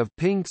mortality of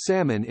pink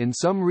salmon in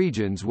some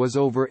regions was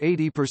over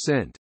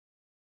 80%.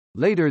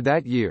 Later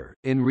that year,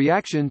 in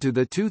reaction to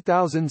the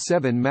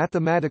 2007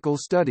 mathematical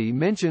study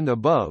mentioned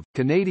above,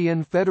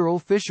 Canadian federal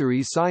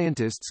fisheries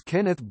scientists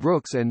Kenneth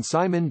Brooks and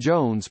Simon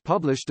Jones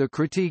published a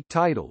critique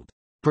titled,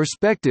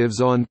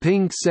 "Perspectives on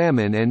Pink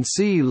Salmon and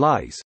Sea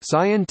Lice,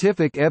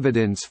 Scientific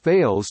Evidence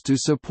Fails to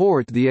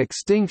Support the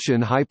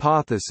Extinction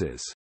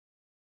Hypothesis."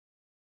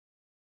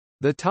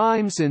 The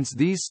time since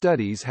these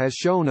studies has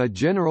shown a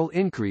general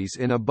increase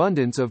in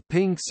abundance of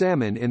pink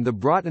salmon in the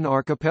Broughton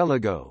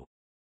Archipelago.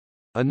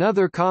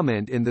 Another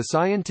comment in the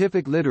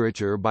scientific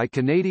literature by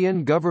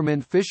Canadian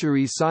government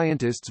fisheries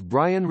scientists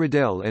Brian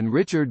Riddell and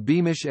Richard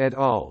Beamish et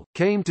al.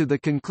 Came to the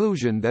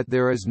conclusion that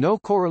there is no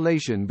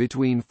correlation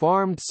between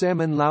farmed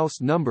salmon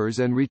louse numbers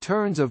and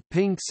returns of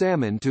pink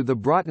salmon to the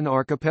Broughton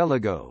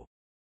Archipelago.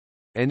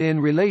 And in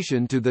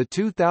relation to the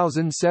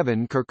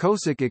 2007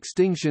 Kirkosic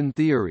extinction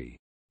theory,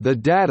 the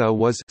data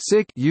was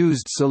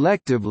used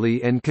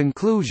selectively and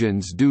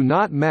conclusions do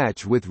not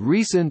match with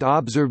recent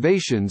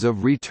observations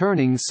of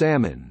returning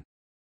salmon.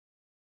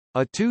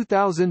 A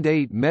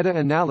 2008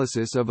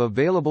 meta-analysis of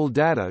available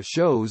data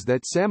shows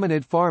that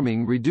salmonid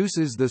farming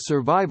reduces the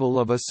survival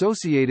of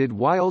associated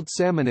wild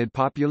salmonid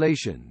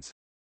populations.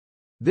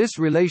 This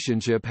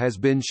relationship has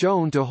been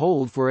shown to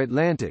hold for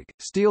Atlantic,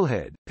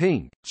 steelhead,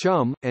 pink,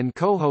 chum, and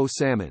coho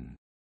salmon.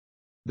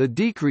 The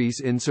decrease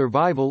in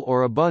survival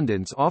or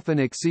abundance often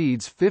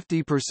exceeds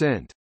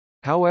 50%.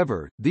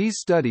 However, these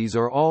studies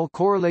are all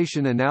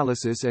correlation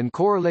analysis and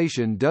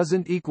correlation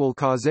doesn't equal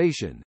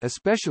causation,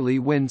 especially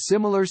when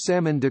similar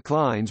salmon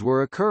declines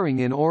were occurring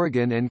in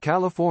Oregon and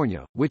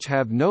California, which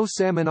have no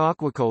salmon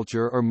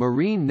aquaculture or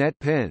marine net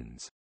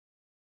pens.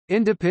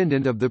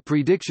 Independent of the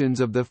predictions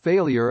of the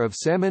failure of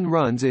salmon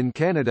runs in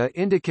Canada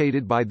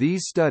indicated by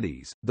these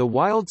studies, the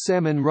wild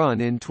salmon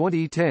run in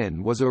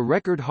 2010 was a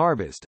record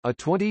harvest. A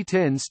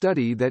 2010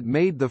 study that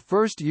made the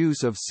first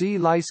use of sea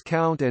lice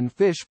count and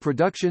fish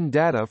production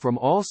data from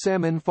all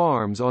salmon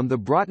farms on the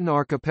Broughton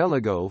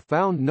Archipelago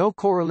found no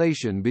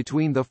correlation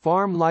between the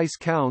farm lice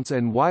counts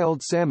and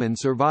wild salmon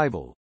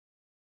survival.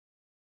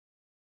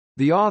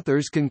 The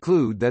authors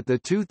conclude that the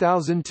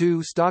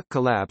 2002 stock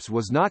collapse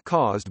was not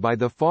caused by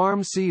the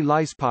farm sea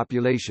lice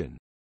population.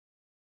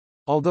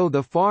 Although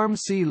the farm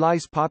sea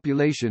lice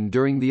population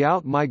during the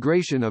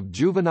out-migration of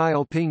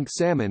juvenile pink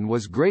salmon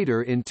was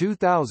greater in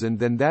 2000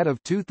 than that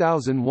of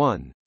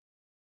 2001,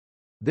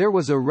 there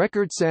was a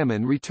record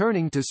salmon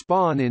returning to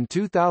spawn in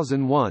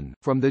 2001,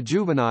 from the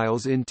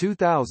juveniles in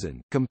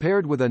 2000,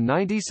 compared with a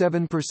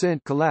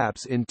 97%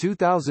 collapse in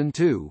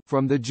 2002,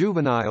 from the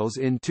juveniles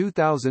in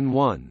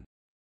 2001.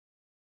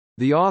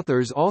 The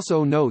authors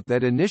also note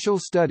that initial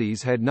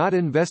studies had not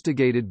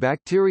investigated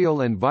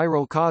bacterial and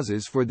viral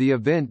causes for the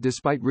event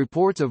despite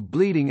reports of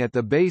bleeding at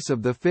the base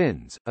of the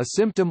fins, a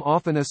symptom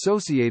often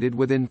associated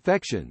with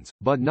infections,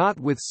 but not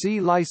with sea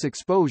lice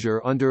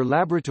exposure under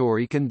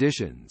laboratory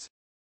conditions.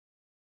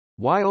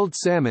 Wild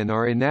salmon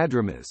are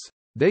anadromous.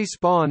 They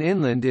spawn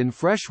inland in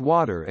fresh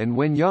water and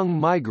when young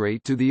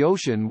migrate to the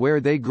ocean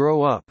where they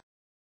grow up.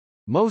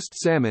 Most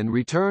salmon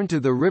return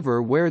to the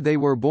river where they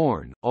were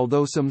born,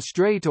 although some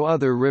stray to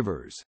other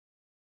rivers.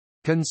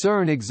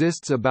 Concern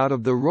exists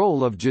about the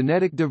role of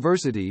genetic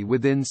diversity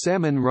within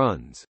salmon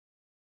runs.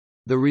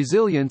 The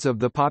resilience of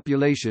the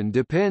population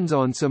depends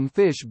on some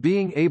fish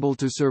being able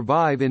to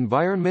survive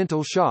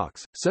environmental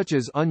shocks, such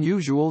as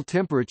unusual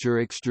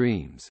temperature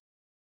extremes.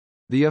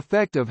 The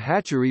effect of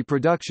hatchery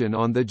production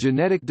on the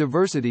genetic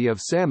diversity of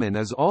salmon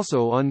is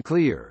also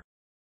unclear.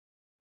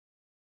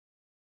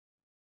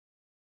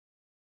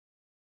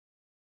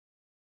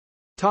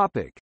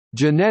 Topic: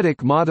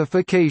 Genetic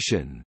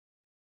modification.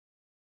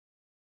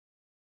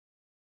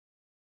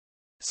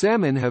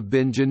 Salmon have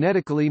been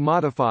genetically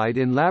modified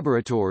in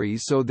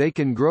laboratories so they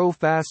can grow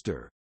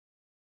faster.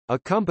 A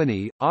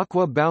company,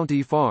 Aqua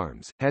Bounty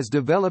Farms, has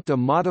developed a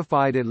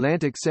modified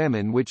Atlantic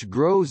salmon which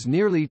grows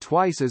nearly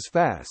twice as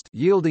fast,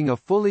 yielding a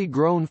fully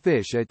grown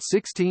fish at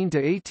 16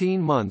 to 18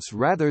 months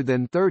rather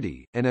than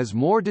 30, and is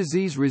more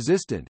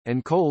disease-resistant,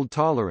 and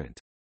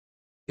cold-tolerant.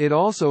 It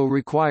also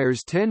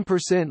requires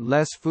 10%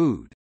 less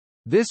food.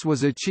 This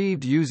was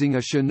achieved using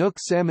a Chinook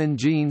salmon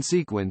gene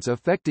sequence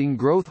affecting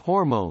growth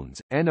hormones,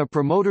 and a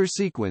promoter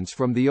sequence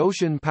from the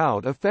ocean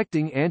pout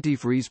affecting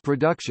antifreeze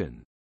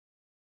production.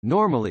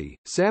 Normally,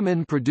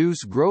 salmon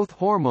produce growth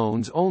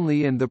hormones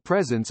only in the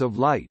presence of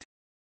light.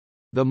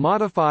 The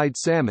modified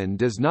salmon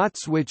does not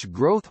switch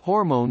growth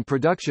hormone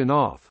production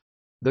off.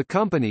 The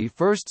company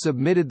first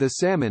submitted the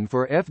salmon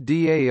for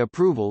FDA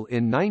approval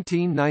in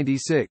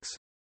 1996.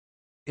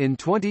 In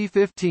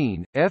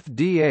 2015,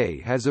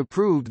 FDA has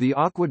approved the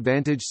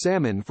Aquadvantage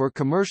salmon for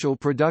commercial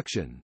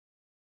production.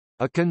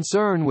 A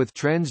concern with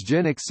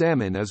transgenic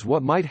salmon is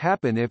what might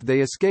happen if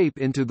they escape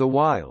into the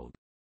wild.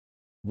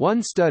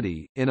 One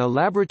study, in a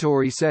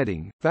laboratory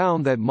setting,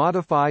 found that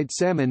modified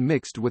salmon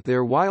mixed with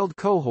their wild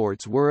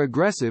cohorts were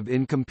aggressive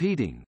in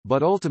competing,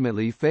 but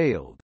ultimately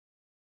failed.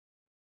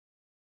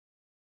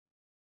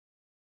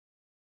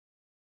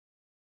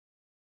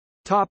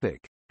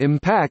 Topic: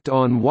 Impact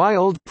on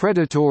wild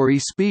predatory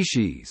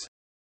species.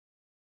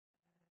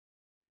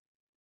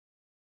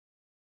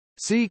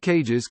 Sea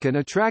cages can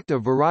attract a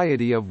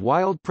variety of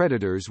wild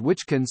predators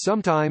which can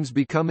sometimes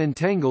become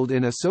entangled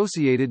in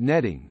associated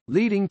netting,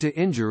 leading to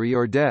injury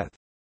or death.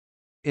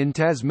 In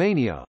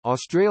Tasmania,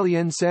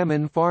 Australian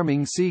salmon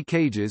farming sea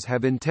cages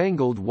have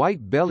entangled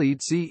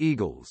white-bellied sea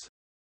eagles.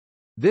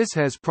 This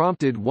has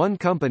prompted one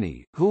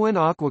company, Huon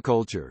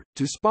Aquaculture,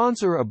 to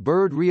sponsor a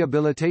bird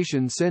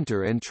rehabilitation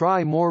center and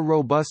try more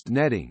robust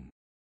netting.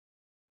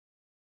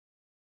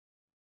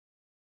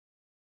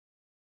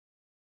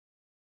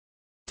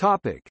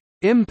 Topic: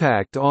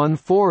 Impact on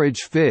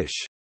forage fish.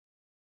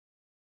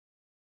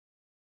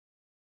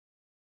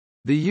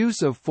 The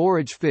use of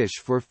forage fish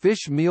for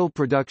fish meal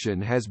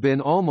production has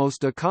been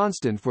almost a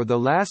constant for the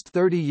last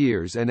 30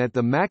 years and at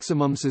the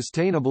maximum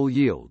sustainable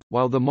yield,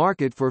 while the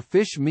market for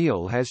fish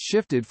meal has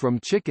shifted from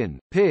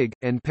chicken, pig,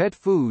 and pet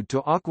food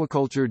to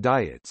aquaculture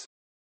diets.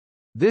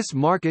 This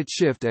market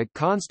shift at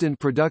constant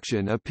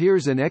production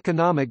appears an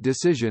economic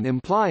decision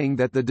implying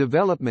that the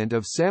development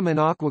of salmon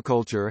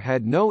aquaculture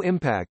had no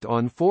impact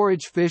on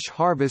forage fish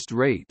harvest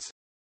rates.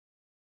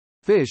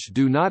 Fish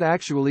do not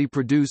actually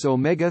produce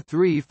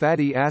omega-3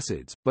 fatty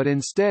acids, but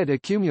instead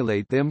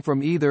accumulate them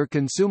from either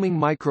consuming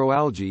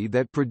microalgae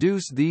that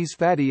produce these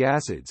fatty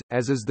acids,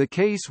 as is the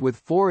case with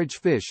forage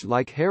fish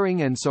like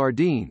herring and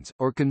sardines,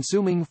 or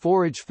consuming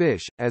forage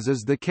fish, as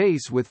is the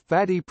case with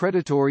fatty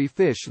predatory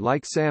fish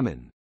like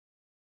salmon.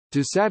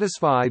 To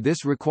satisfy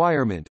this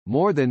requirement,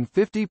 more than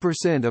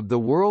 50% of the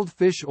world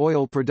fish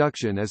oil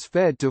production is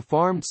fed to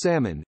farmed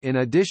salmon. In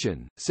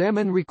addition,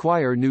 salmon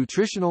require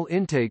nutritional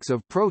intakes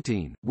of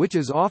protein, which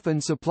is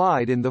often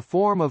supplied in the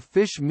form of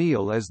fish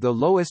meal as the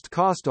lowest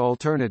cost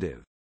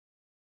alternative.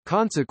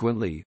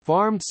 Consequently,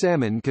 farmed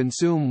salmon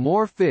consume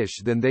more fish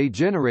than they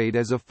generate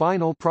as a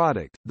final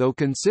product, though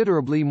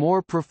considerably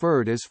more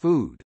preferred as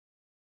food.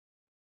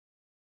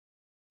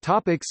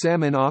 Topic: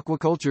 Salmon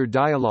Aquaculture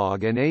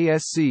Dialogue and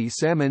ASC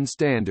Salmon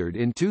Standard.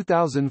 In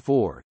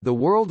 2004, the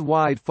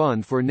Worldwide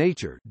Fund for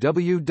Nature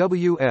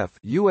 (WWF)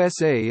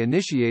 USA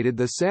initiated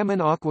the Salmon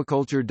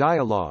Aquaculture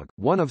Dialogue,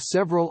 one of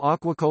several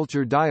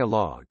aquaculture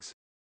dialogues.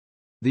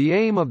 The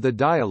aim of the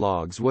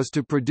dialogues was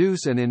to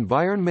produce an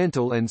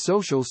environmental and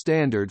social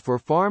standard for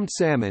farmed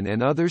salmon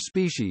and other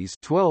species,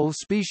 12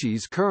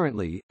 species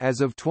currently, as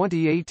of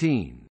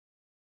 2018.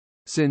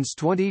 Since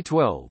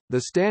 2012,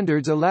 the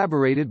standards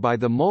elaborated by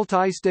the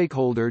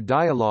multi-stakeholder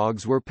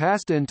dialogues were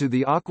passed into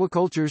the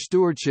Aquaculture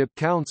Stewardship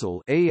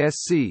Council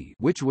 (ASC),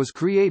 which was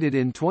created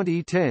in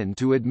 2010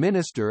 to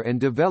administer and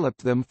develop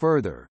them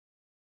further.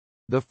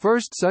 The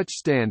first such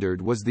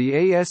standard was the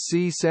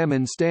ASC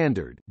Salmon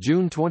Standard,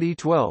 June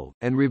 2012,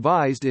 and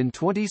revised in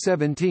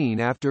 2017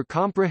 after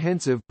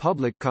comprehensive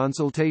public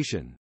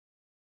consultation.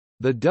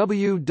 The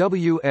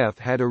WWF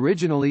had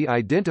originally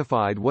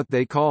identified what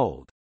they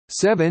called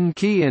 7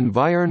 key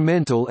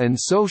environmental and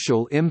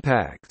social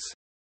impacts,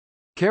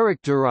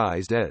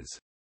 characterized as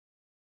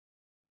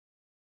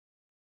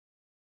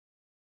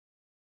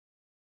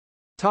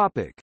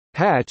Topic: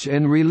 Hatch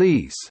and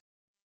release.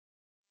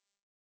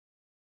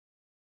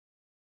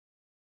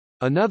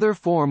 Another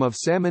form of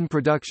salmon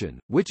production,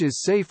 which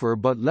is safer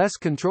but less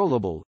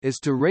controllable, is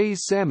to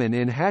raise salmon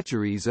in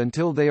hatcheries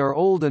until they are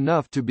old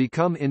enough to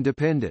become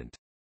independent.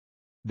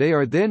 They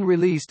are then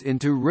released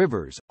into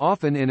rivers,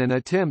 often in an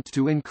attempt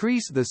to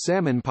increase the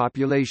salmon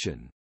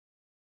population.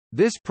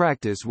 This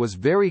practice was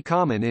very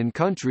common in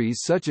countries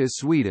such as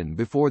Sweden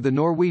before the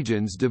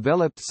Norwegians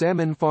developed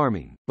salmon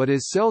farming, but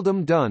is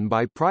seldom done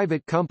by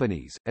private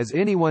companies, as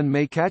anyone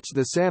may catch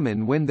the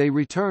salmon when they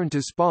return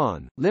to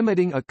spawn,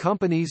 limiting a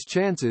company's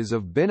chances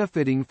of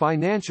benefiting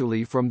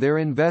financially from their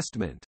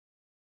investment.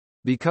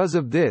 Because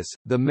of this,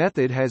 the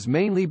method has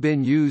mainly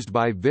been used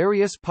by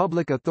various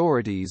public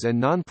authorities and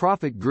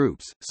non-profit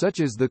groups, such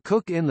as the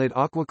Cook Inlet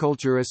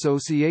Aquaculture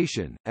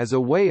Association, as a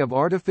way of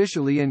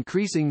artificially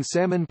increasing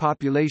salmon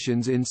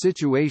populations in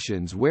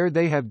situations where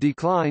they have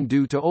declined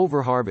due to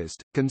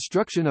overharvest,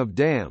 construction of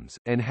dams,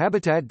 and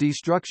habitat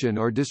destruction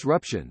or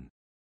disruption.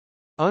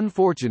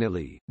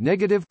 Unfortunately,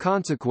 negative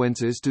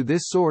consequences to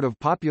this sort of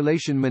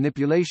population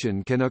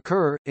manipulation can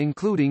occur,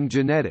 including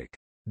genetic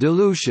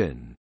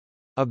dilution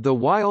of the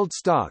wild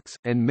stocks,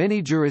 and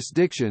many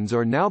jurisdictions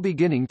are now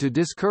beginning to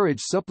discourage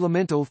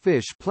supplemental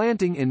fish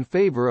planting in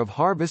favor of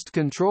harvest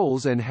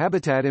controls and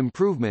habitat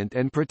improvement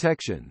and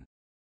protection.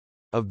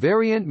 A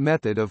variant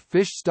method of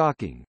fish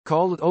stocking,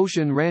 called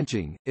ocean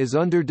ranching, is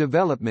under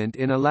development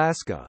in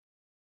Alaska.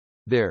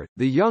 There,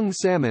 the young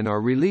salmon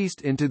are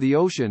released into the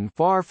ocean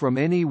far from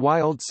any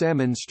wild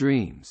salmon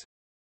streams.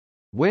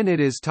 When it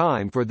is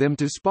time for them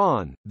to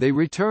spawn, they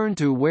return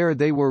to where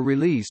they were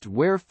released,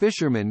 where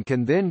fishermen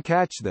can then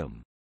catch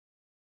them.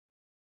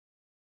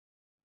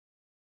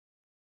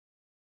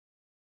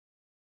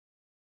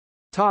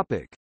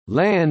 Topic: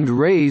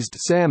 Land-raised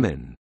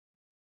salmon.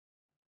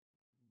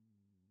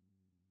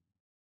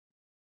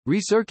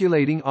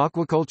 Recirculating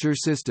aquaculture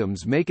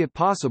systems make it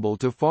possible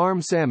to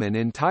farm salmon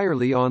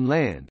entirely on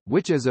land,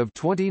 which as of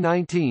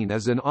 2019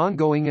 is an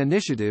ongoing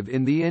initiative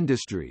in the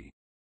industry.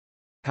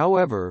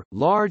 However,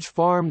 large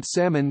farmed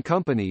salmon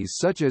companies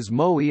such as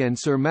Mowi and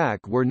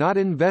Cermaq were not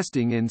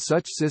investing in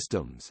such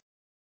systems.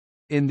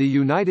 In the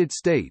United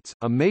States,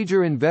 a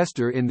major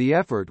investor in the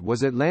effort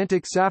was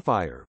Atlantic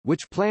Sapphire,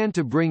 which planned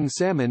to bring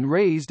salmon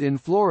raised in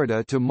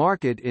Florida to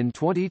market in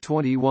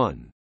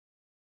 2021.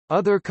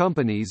 Other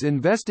companies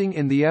investing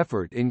in the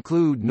effort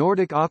include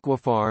Nordic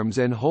Aquafarms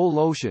and Whole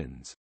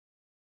Oceans.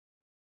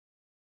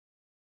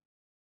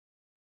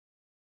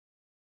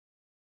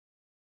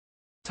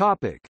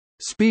 Topic: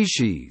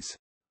 Species.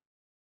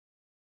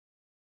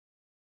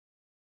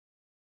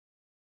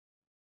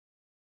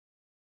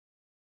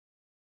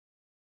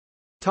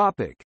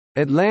 Topic: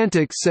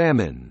 Atlantic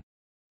salmon.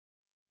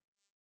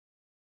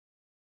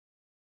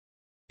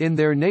 In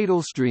their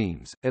natal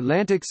streams,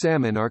 Atlantic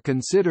salmon are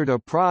considered a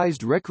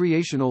prized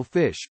recreational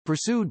fish,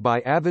 pursued by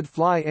avid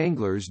fly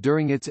anglers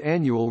during its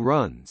annual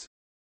runs.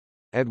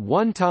 At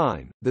one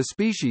time, the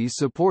species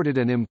supported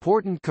an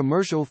important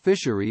commercial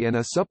fishery and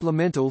a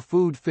supplemental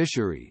food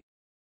fishery.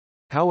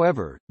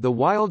 However, the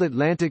wild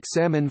Atlantic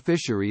salmon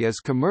fishery is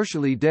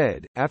commercially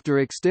dead. After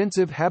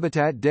extensive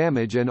habitat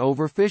damage and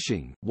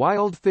overfishing,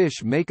 wild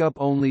fish make up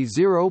only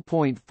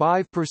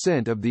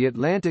 0.5% of the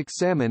Atlantic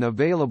salmon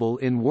available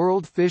in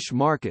world fish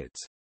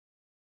markets.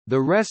 The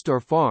rest are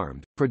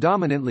farmed,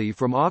 predominantly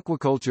from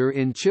aquaculture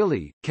in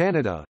Chile,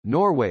 Canada,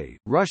 Norway,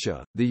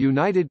 Russia, the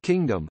United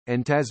Kingdom,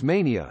 and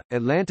Tasmania.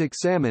 Atlantic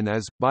salmon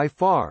is, by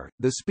far,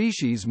 the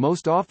species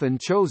most often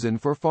chosen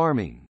for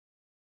farming.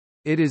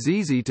 It is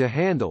easy to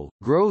handle,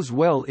 grows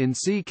well in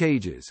sea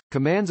cages,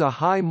 commands a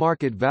high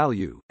market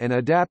value, and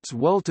adapts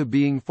well to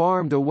being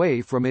farmed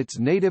away from its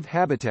native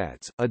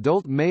habitats.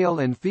 Adult male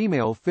and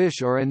female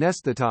fish are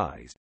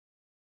anesthetized.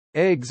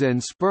 Eggs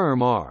and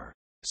sperm are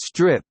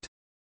stripped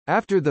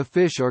after the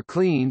fish are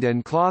cleaned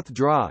and cloth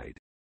dried.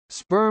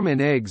 Sperm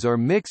and eggs are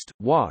mixed,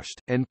 washed,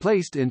 and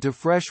placed into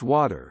fresh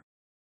water.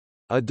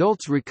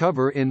 Adults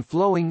recover in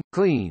flowing,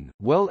 clean,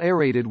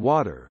 well-aerated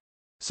water.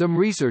 Some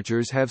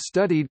researchers have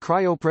studied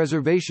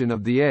cryopreservation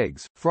of the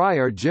eggs. Fry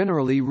are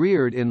generally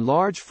reared in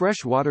large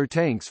freshwater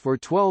tanks for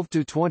 12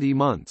 to 20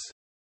 months.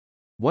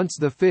 Once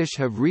the fish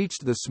have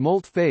reached the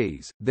smolt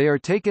phase, they are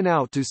taken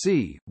out to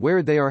sea,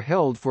 where they are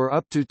held for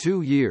up to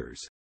 2 years.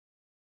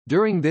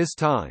 During this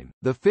time,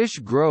 the fish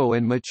grow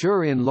and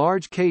mature in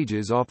large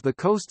cages off the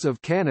coasts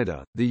of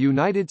Canada, the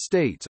United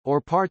States,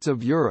 or parts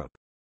of Europe.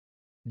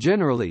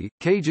 Generally,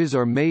 cages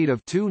are made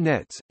of 2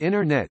 nets,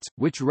 inner nets,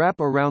 which wrap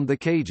around the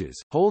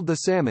cages, hold the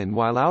salmon,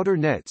 while outer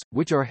nets,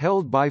 which are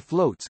held by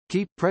floats,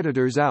 keep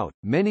predators out.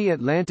 Many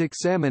Atlantic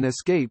salmon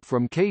escape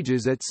from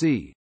cages at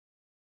sea.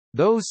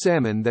 Those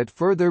salmon that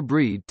further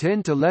breed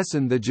tend to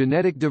lessen the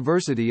genetic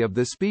diversity of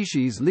the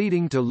species,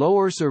 leading to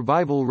lower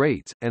survival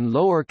rates, and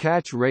lower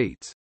catch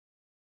rates.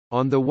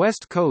 On the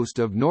west coast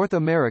of North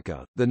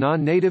America, the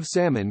non-native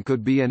salmon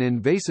could be an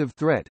invasive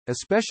threat,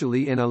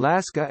 especially in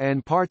Alaska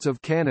and parts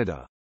of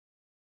Canada.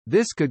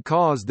 This could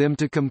cause them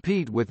to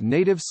compete with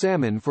native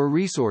salmon for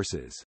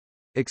resources.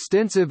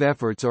 Extensive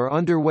efforts are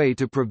underway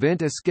to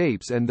prevent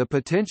escapes and the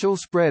potential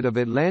spread of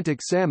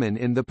Atlantic salmon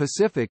in the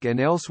Pacific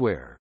and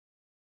elsewhere.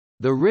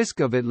 The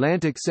risk of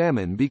Atlantic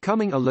salmon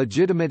becoming a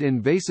legitimate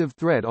invasive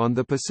threat on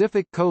the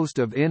Pacific coast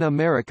of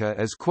America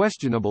is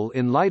questionable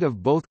in light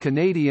of both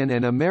Canadian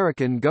and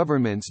American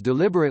governments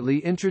deliberately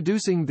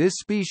introducing this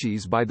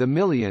species by the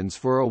millions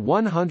for a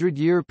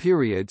 100-year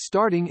period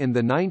starting in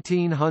the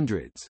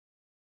 1900s.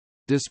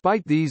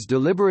 Despite these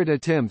deliberate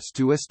attempts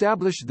to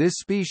establish this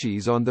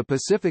species on the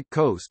Pacific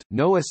coast,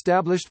 no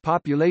established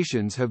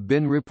populations have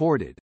been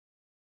reported.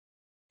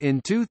 In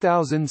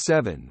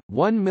 2007,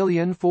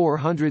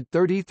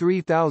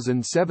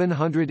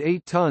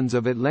 1,433,708 tons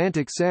of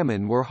Atlantic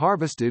salmon were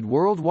harvested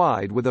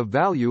worldwide with a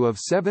value of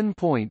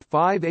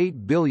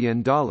 $7.58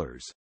 billion.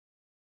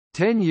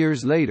 10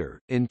 years later,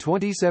 in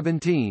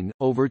 2017,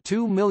 over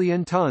 2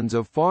 million tons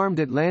of farmed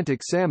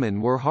Atlantic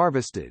salmon were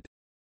harvested.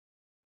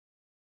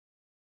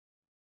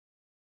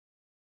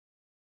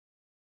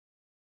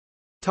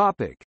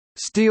 Topic: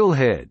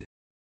 Steelhead.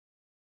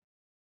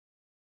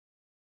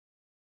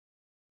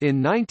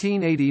 In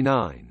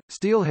 1989,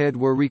 steelhead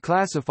were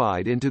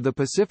reclassified into the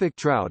Pacific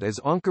trout as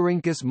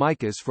Oncorhynchus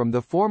micus from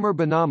the former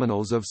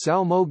binominals of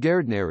Salmo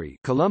gairdneri,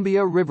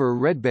 Columbia River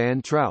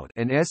redband trout,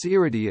 and S.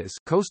 irideus,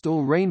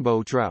 coastal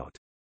rainbow trout.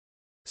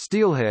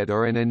 Steelhead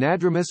are an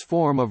anadromous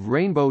form of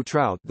rainbow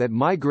trout that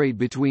migrate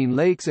between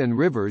lakes and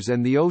rivers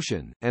and the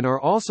ocean, and are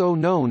also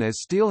known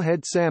as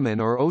steelhead salmon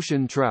or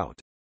ocean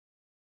trout.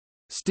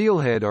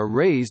 Steelhead are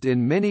raised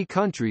in many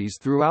countries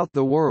throughout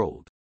the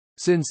world.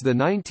 Since the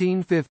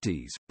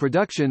 1950s,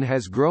 production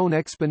has grown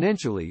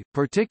exponentially,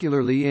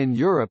 particularly in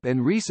Europe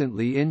and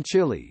recently in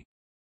Chile.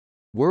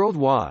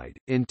 Worldwide,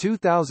 in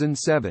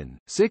 2007,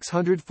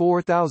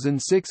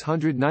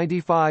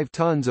 604,695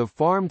 tons of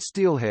farmed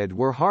steelhead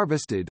were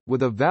harvested,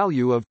 with a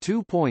value of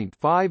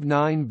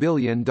 $2.59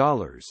 billion.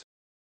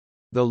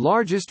 The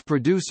largest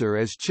producer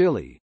is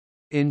Chile.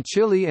 In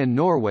Chile and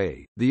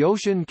Norway, the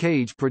ocean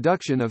cage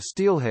production of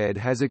steelhead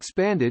has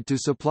expanded to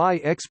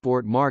supply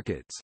export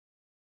markets.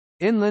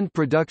 Inland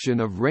production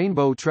of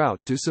rainbow trout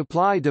to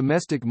supply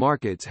domestic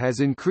markets has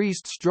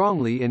increased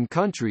strongly in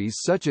countries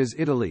such as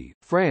Italy,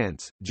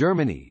 France,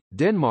 Germany,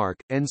 Denmark,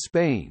 and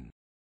Spain.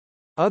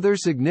 Other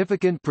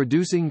significant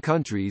producing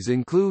countries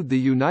include the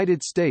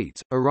United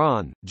States,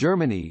 Iran,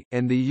 Germany,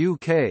 and the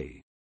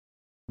UK.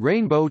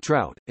 Rainbow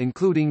trout,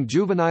 including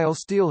juvenile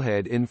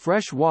steelhead in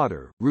fresh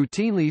water,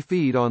 routinely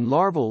feed on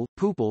larval,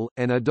 pupal,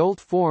 and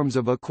adult forms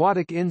of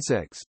aquatic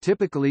insects,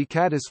 typically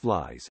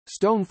caddisflies,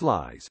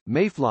 stoneflies,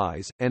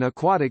 mayflies, and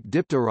aquatic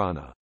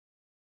dipterana.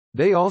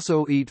 They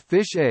also eat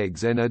fish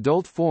eggs and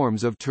adult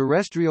forms of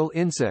terrestrial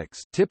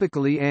insects,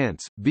 typically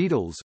ants,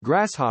 beetles,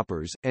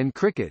 grasshoppers, and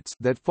crickets,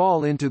 that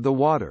fall into the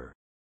water.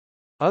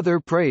 Other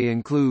prey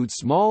include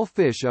small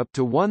fish up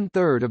to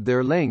 1/3 of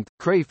their length,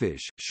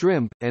 crayfish,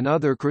 shrimp, and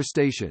other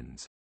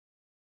crustaceans.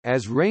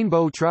 As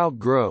rainbow trout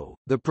grow,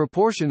 the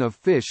proportion of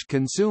fish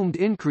consumed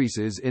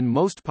increases in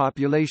most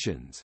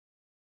populations.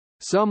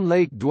 Some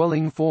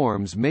lake-dwelling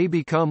forms may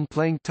become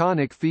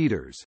planktonic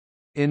feeders.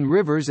 In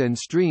rivers and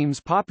streams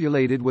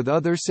populated with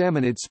other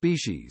salmonid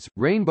species,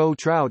 rainbow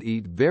trout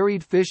eat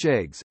varied fish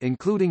eggs,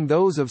 including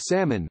those of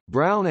salmon,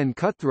 brown and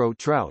cutthroat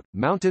trout,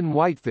 mountain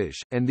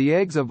whitefish, and the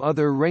eggs of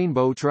other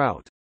rainbow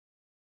trout.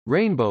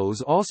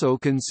 Rainbows also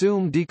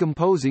consume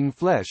decomposing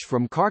flesh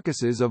from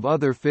carcasses of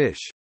other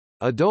fish.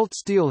 Adult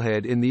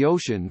steelhead in the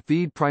ocean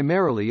feed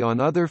primarily on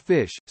other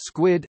fish,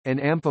 squid, and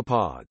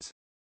amphipods.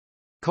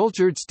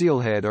 Cultured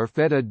steelhead are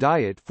fed a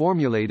diet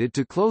formulated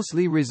to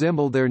closely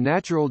resemble their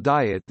natural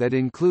diet that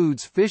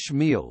includes fish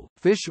meal,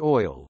 fish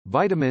oil,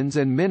 vitamins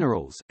and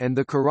minerals, and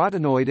the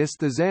carotenoid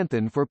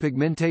astaxanthin for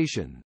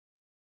pigmentation.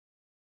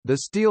 The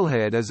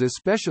steelhead is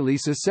especially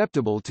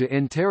susceptible to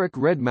enteric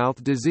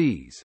redmouth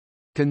disease.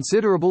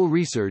 Considerable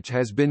research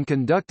has been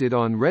conducted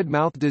on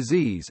redmouth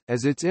disease,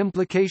 as its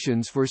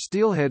implications for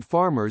steelhead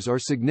farmers are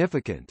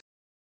significant.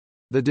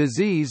 The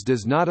disease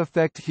does not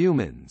affect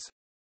humans.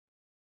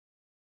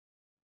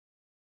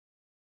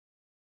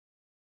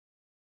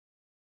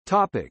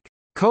 Topic: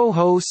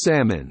 Coho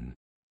salmon.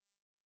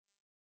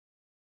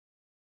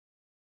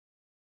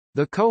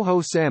 The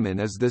coho salmon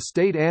is the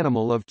state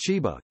animal of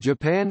Chiba,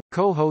 Japan.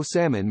 Coho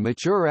salmon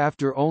mature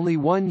after only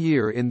 1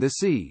 year in the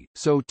sea,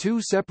 so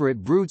 2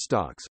 separate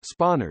broodstocks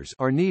spawners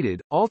are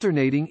needed,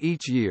 alternating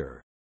each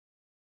year.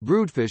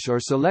 Broodfish are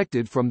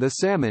selected from the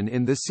salmon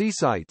in the sea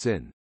sites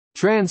and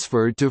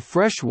transferred to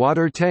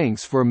freshwater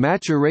tanks for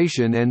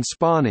maturation and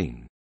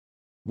spawning.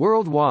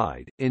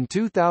 Worldwide, in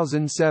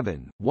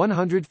 2007,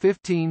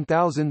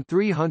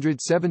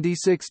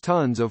 115,376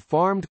 tons of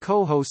farmed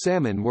coho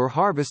salmon were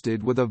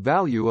harvested with a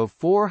value of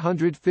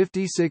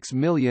 $456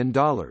 million.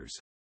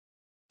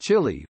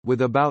 Chile,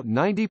 with about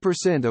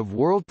 90% of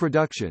world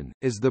production,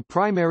 is the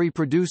primary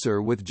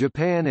producer, with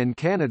Japan and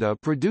Canada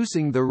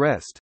producing the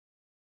rest.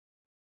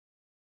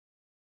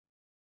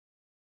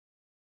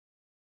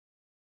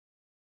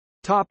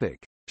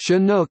 Topic: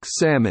 Chinook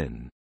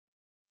salmon.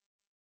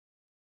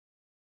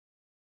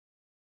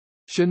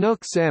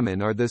 Chinook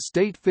salmon are the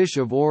state fish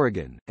of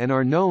Oregon, and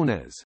are known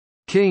as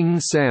king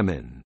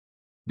salmon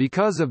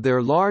because of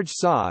their large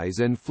size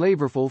and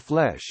flavorful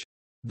flesh.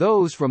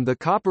 Those from the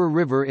Copper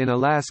River in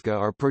Alaska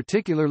are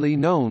particularly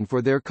known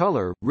for their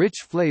color,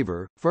 rich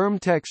flavor, firm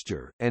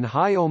texture, and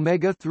high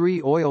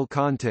omega-3 oil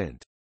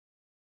content.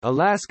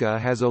 Alaska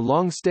has a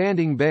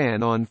long-standing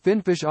ban on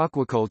finfish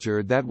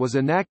aquaculture that was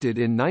enacted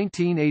in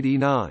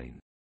 1989.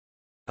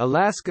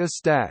 Alaska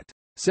Stat.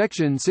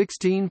 Section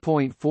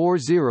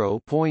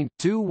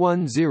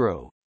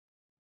 16.40.210.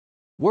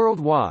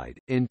 Worldwide,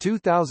 in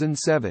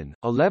 2007,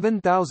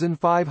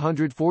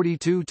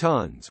 11,542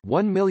 tons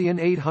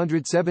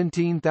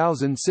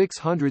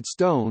 (1,817,600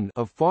 stone)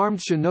 of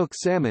farmed Chinook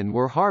salmon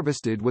were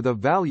harvested with a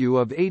value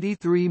of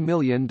 $83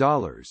 million.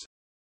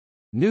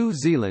 New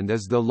Zealand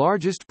is the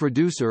largest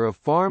producer of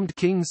farmed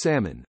king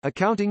salmon,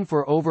 accounting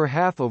for over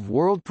half of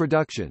world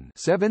production,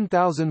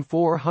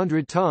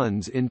 7,400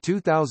 tons in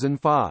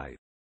 2005.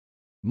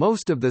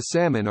 Most of the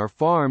salmon are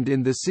farmed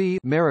in the sea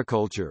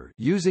mariculture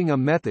using a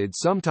method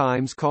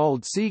sometimes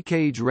called sea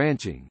cage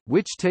ranching,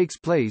 which takes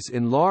place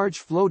in large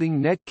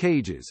floating net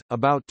cages,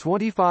 about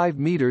 25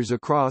 meters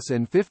across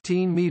and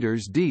 15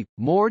 meters deep,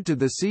 moored to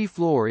the sea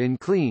floor in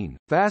clean,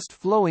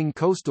 fast-flowing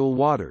coastal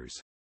waters.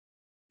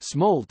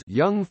 Smolt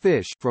young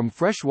fish from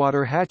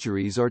freshwater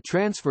hatcheries are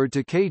transferred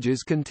to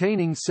cages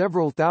containing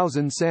several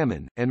thousand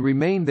salmon, and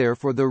remain there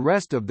for the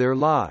rest of their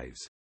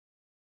lives.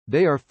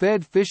 They are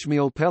fed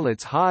fishmeal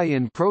pellets high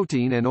in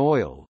protein and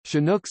oil.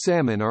 Chinook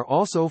salmon are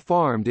also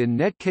farmed in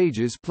net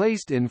cages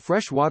placed in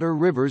freshwater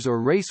rivers or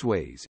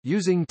raceways,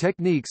 using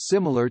techniques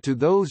similar to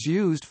those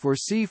used for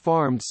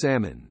sea-farmed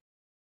salmon.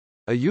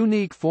 A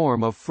unique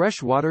form of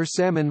freshwater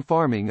salmon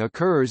farming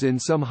occurs in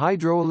some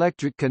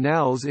hydroelectric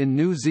canals in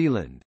New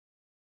Zealand.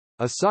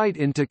 A site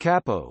in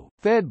Tekapo,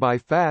 fed by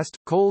fast,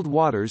 cold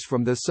waters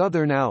from the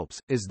Southern Alps,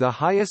 is the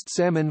highest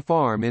salmon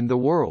farm in the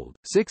world,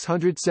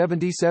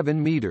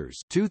 677 meters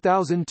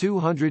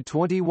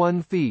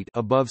 (2,221 feet)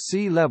 above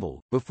sea level.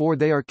 Before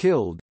they are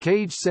killed,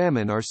 cage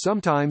salmon are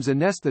sometimes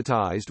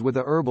anesthetized with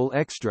a herbal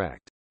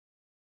extract.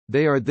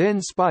 They are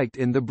then spiked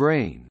in the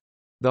brain.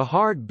 The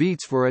heart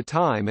beats for a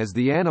time as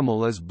the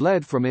animal is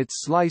bled from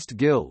its sliced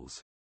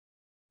gills.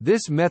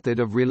 This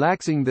method of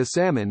relaxing the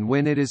salmon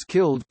when it is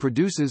killed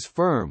produces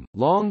firm,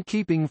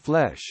 long-keeping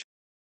flesh.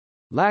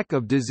 Lack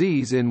of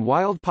disease in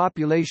wild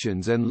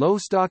populations and low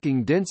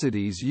stocking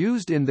densities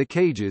used in the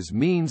cages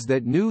means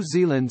that New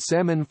Zealand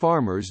salmon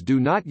farmers do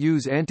not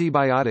use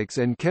antibiotics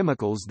and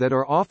chemicals that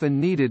are often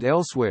needed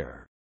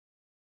elsewhere.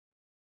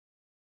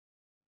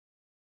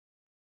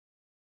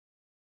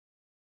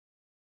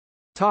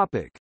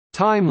 Topic: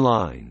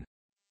 Timeline.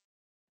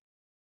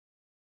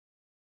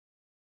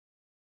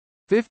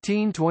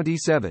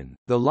 1527,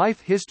 the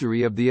life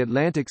history of the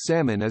Atlantic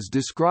salmon is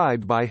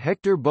described by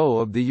Hector Bow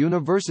of the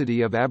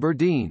University of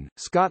Aberdeen,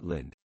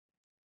 Scotland.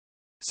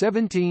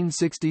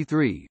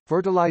 1763,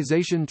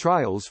 fertilization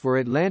trials for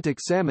Atlantic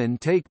salmon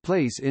take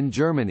place in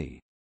Germany.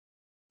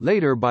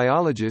 Later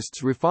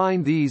biologists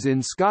refine these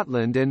in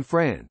Scotland and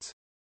France.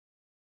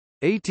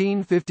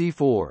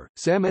 1854,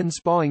 salmon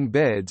spawning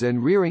beds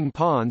and rearing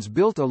ponds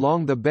built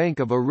along the bank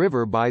of a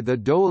river by the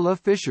Doala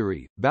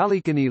fishery,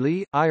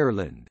 Ballyconneely,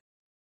 Ireland.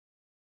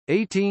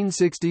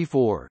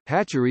 1864,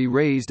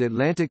 hatchery-raised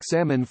Atlantic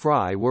salmon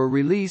fry were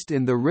released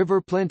in the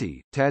River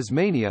Plenty,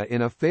 Tasmania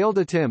in a failed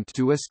attempt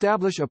to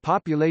establish a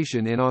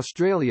population in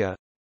Australia.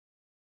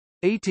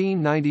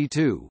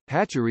 1892,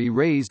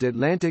 hatchery-raised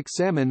Atlantic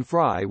salmon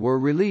fry were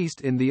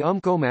released in the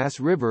Umkomaas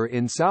River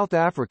in South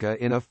Africa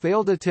in a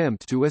failed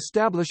attempt to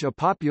establish a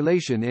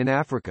population in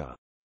Africa.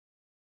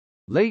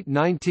 Late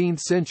 19th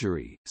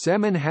century,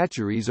 salmon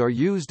hatcheries are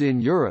used in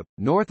Europe,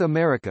 North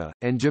America,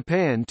 and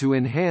Japan to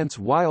enhance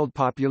wild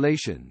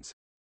populations.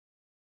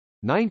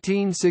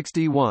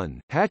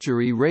 1961,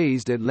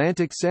 hatchery-raised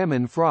Atlantic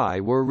salmon fry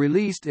were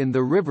released in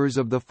the rivers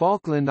of the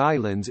Falkland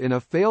Islands in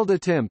a failed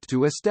attempt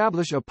to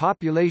establish a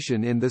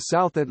population in the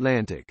South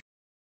Atlantic.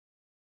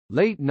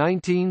 Late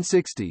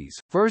 1960s,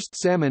 first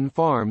salmon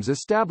farms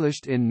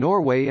established in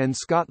Norway and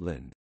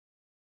Scotland.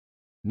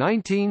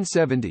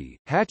 1970,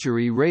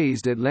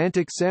 hatchery-raised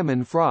Atlantic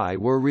salmon fry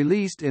were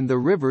released in the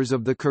rivers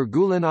of the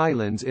Kerguelen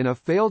Islands in a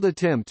failed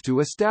attempt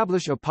to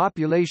establish a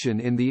population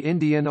in the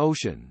Indian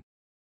Ocean.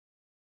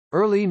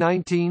 Early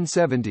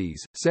 1970s,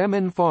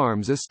 salmon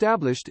farms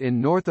established in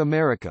North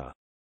America.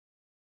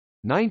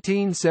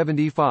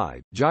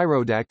 1975,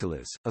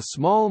 Gyrodactylus, a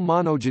small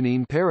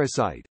monogenine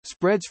parasite,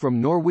 spreads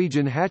from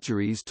Norwegian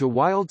hatcheries to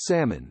wild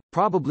salmon,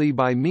 probably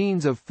by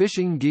means of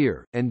fishing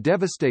gear, and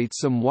devastates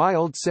some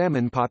wild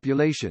salmon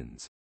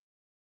populations.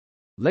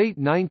 Late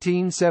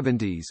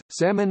 1970s,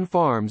 salmon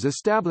farms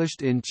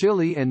established in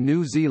Chile and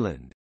New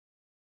Zealand.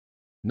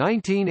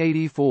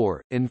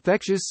 1984,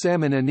 infectious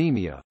salmon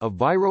anemia, a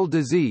viral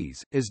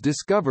disease, is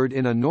discovered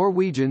in a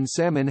Norwegian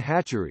salmon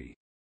hatchery.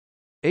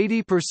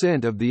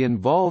 80% of the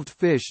involved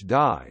fish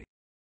die.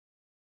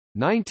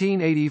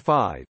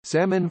 1985,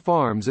 salmon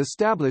farms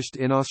established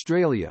in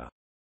Australia.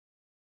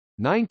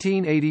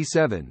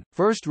 1987,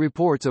 first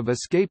reports of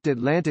escaped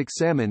Atlantic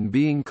salmon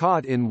being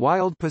caught in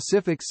wild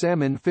Pacific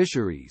salmon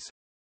fisheries.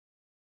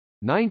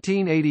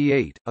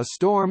 1988, a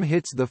storm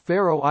hits the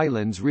Faroe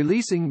Islands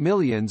releasing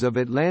millions of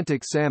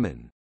Atlantic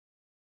salmon.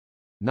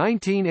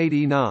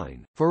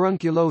 1989,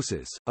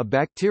 furunculosis, a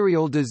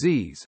bacterial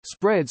disease,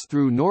 spreads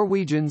through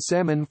Norwegian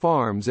salmon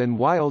farms and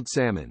wild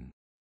salmon.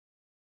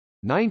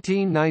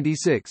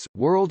 1996,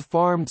 world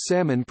farmed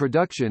salmon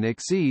production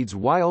exceeds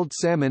wild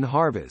salmon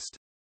harvest.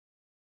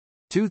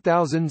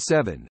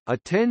 2007, a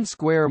 10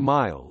 square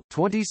mile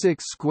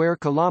 26 square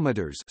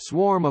kilometers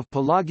swarm of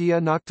Pelagia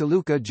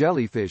noctiluca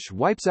jellyfish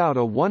wipes out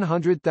a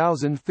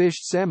 100,000 fish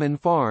salmon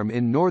farm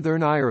in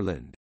Northern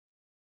Ireland.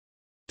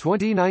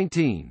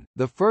 2019,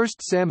 the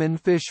first salmon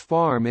fish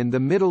farm in the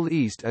Middle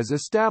East is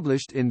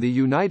established in the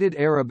United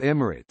Arab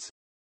Emirates.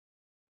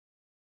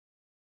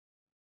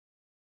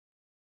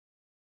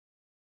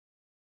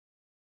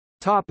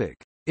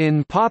 Topic: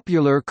 In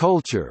popular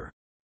culture.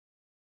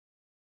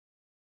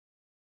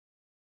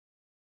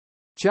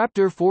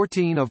 Chapter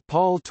 14 of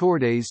Paul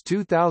Torday's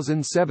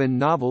 2007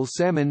 novel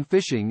Salmon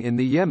Fishing in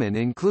the Yemen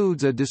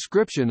includes a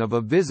description of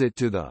a visit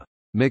to the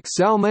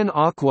McSalmon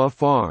Aqua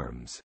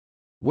Farms,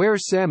 where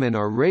salmon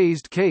are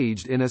raised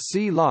caged in a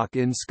sea loch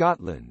in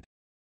Scotland.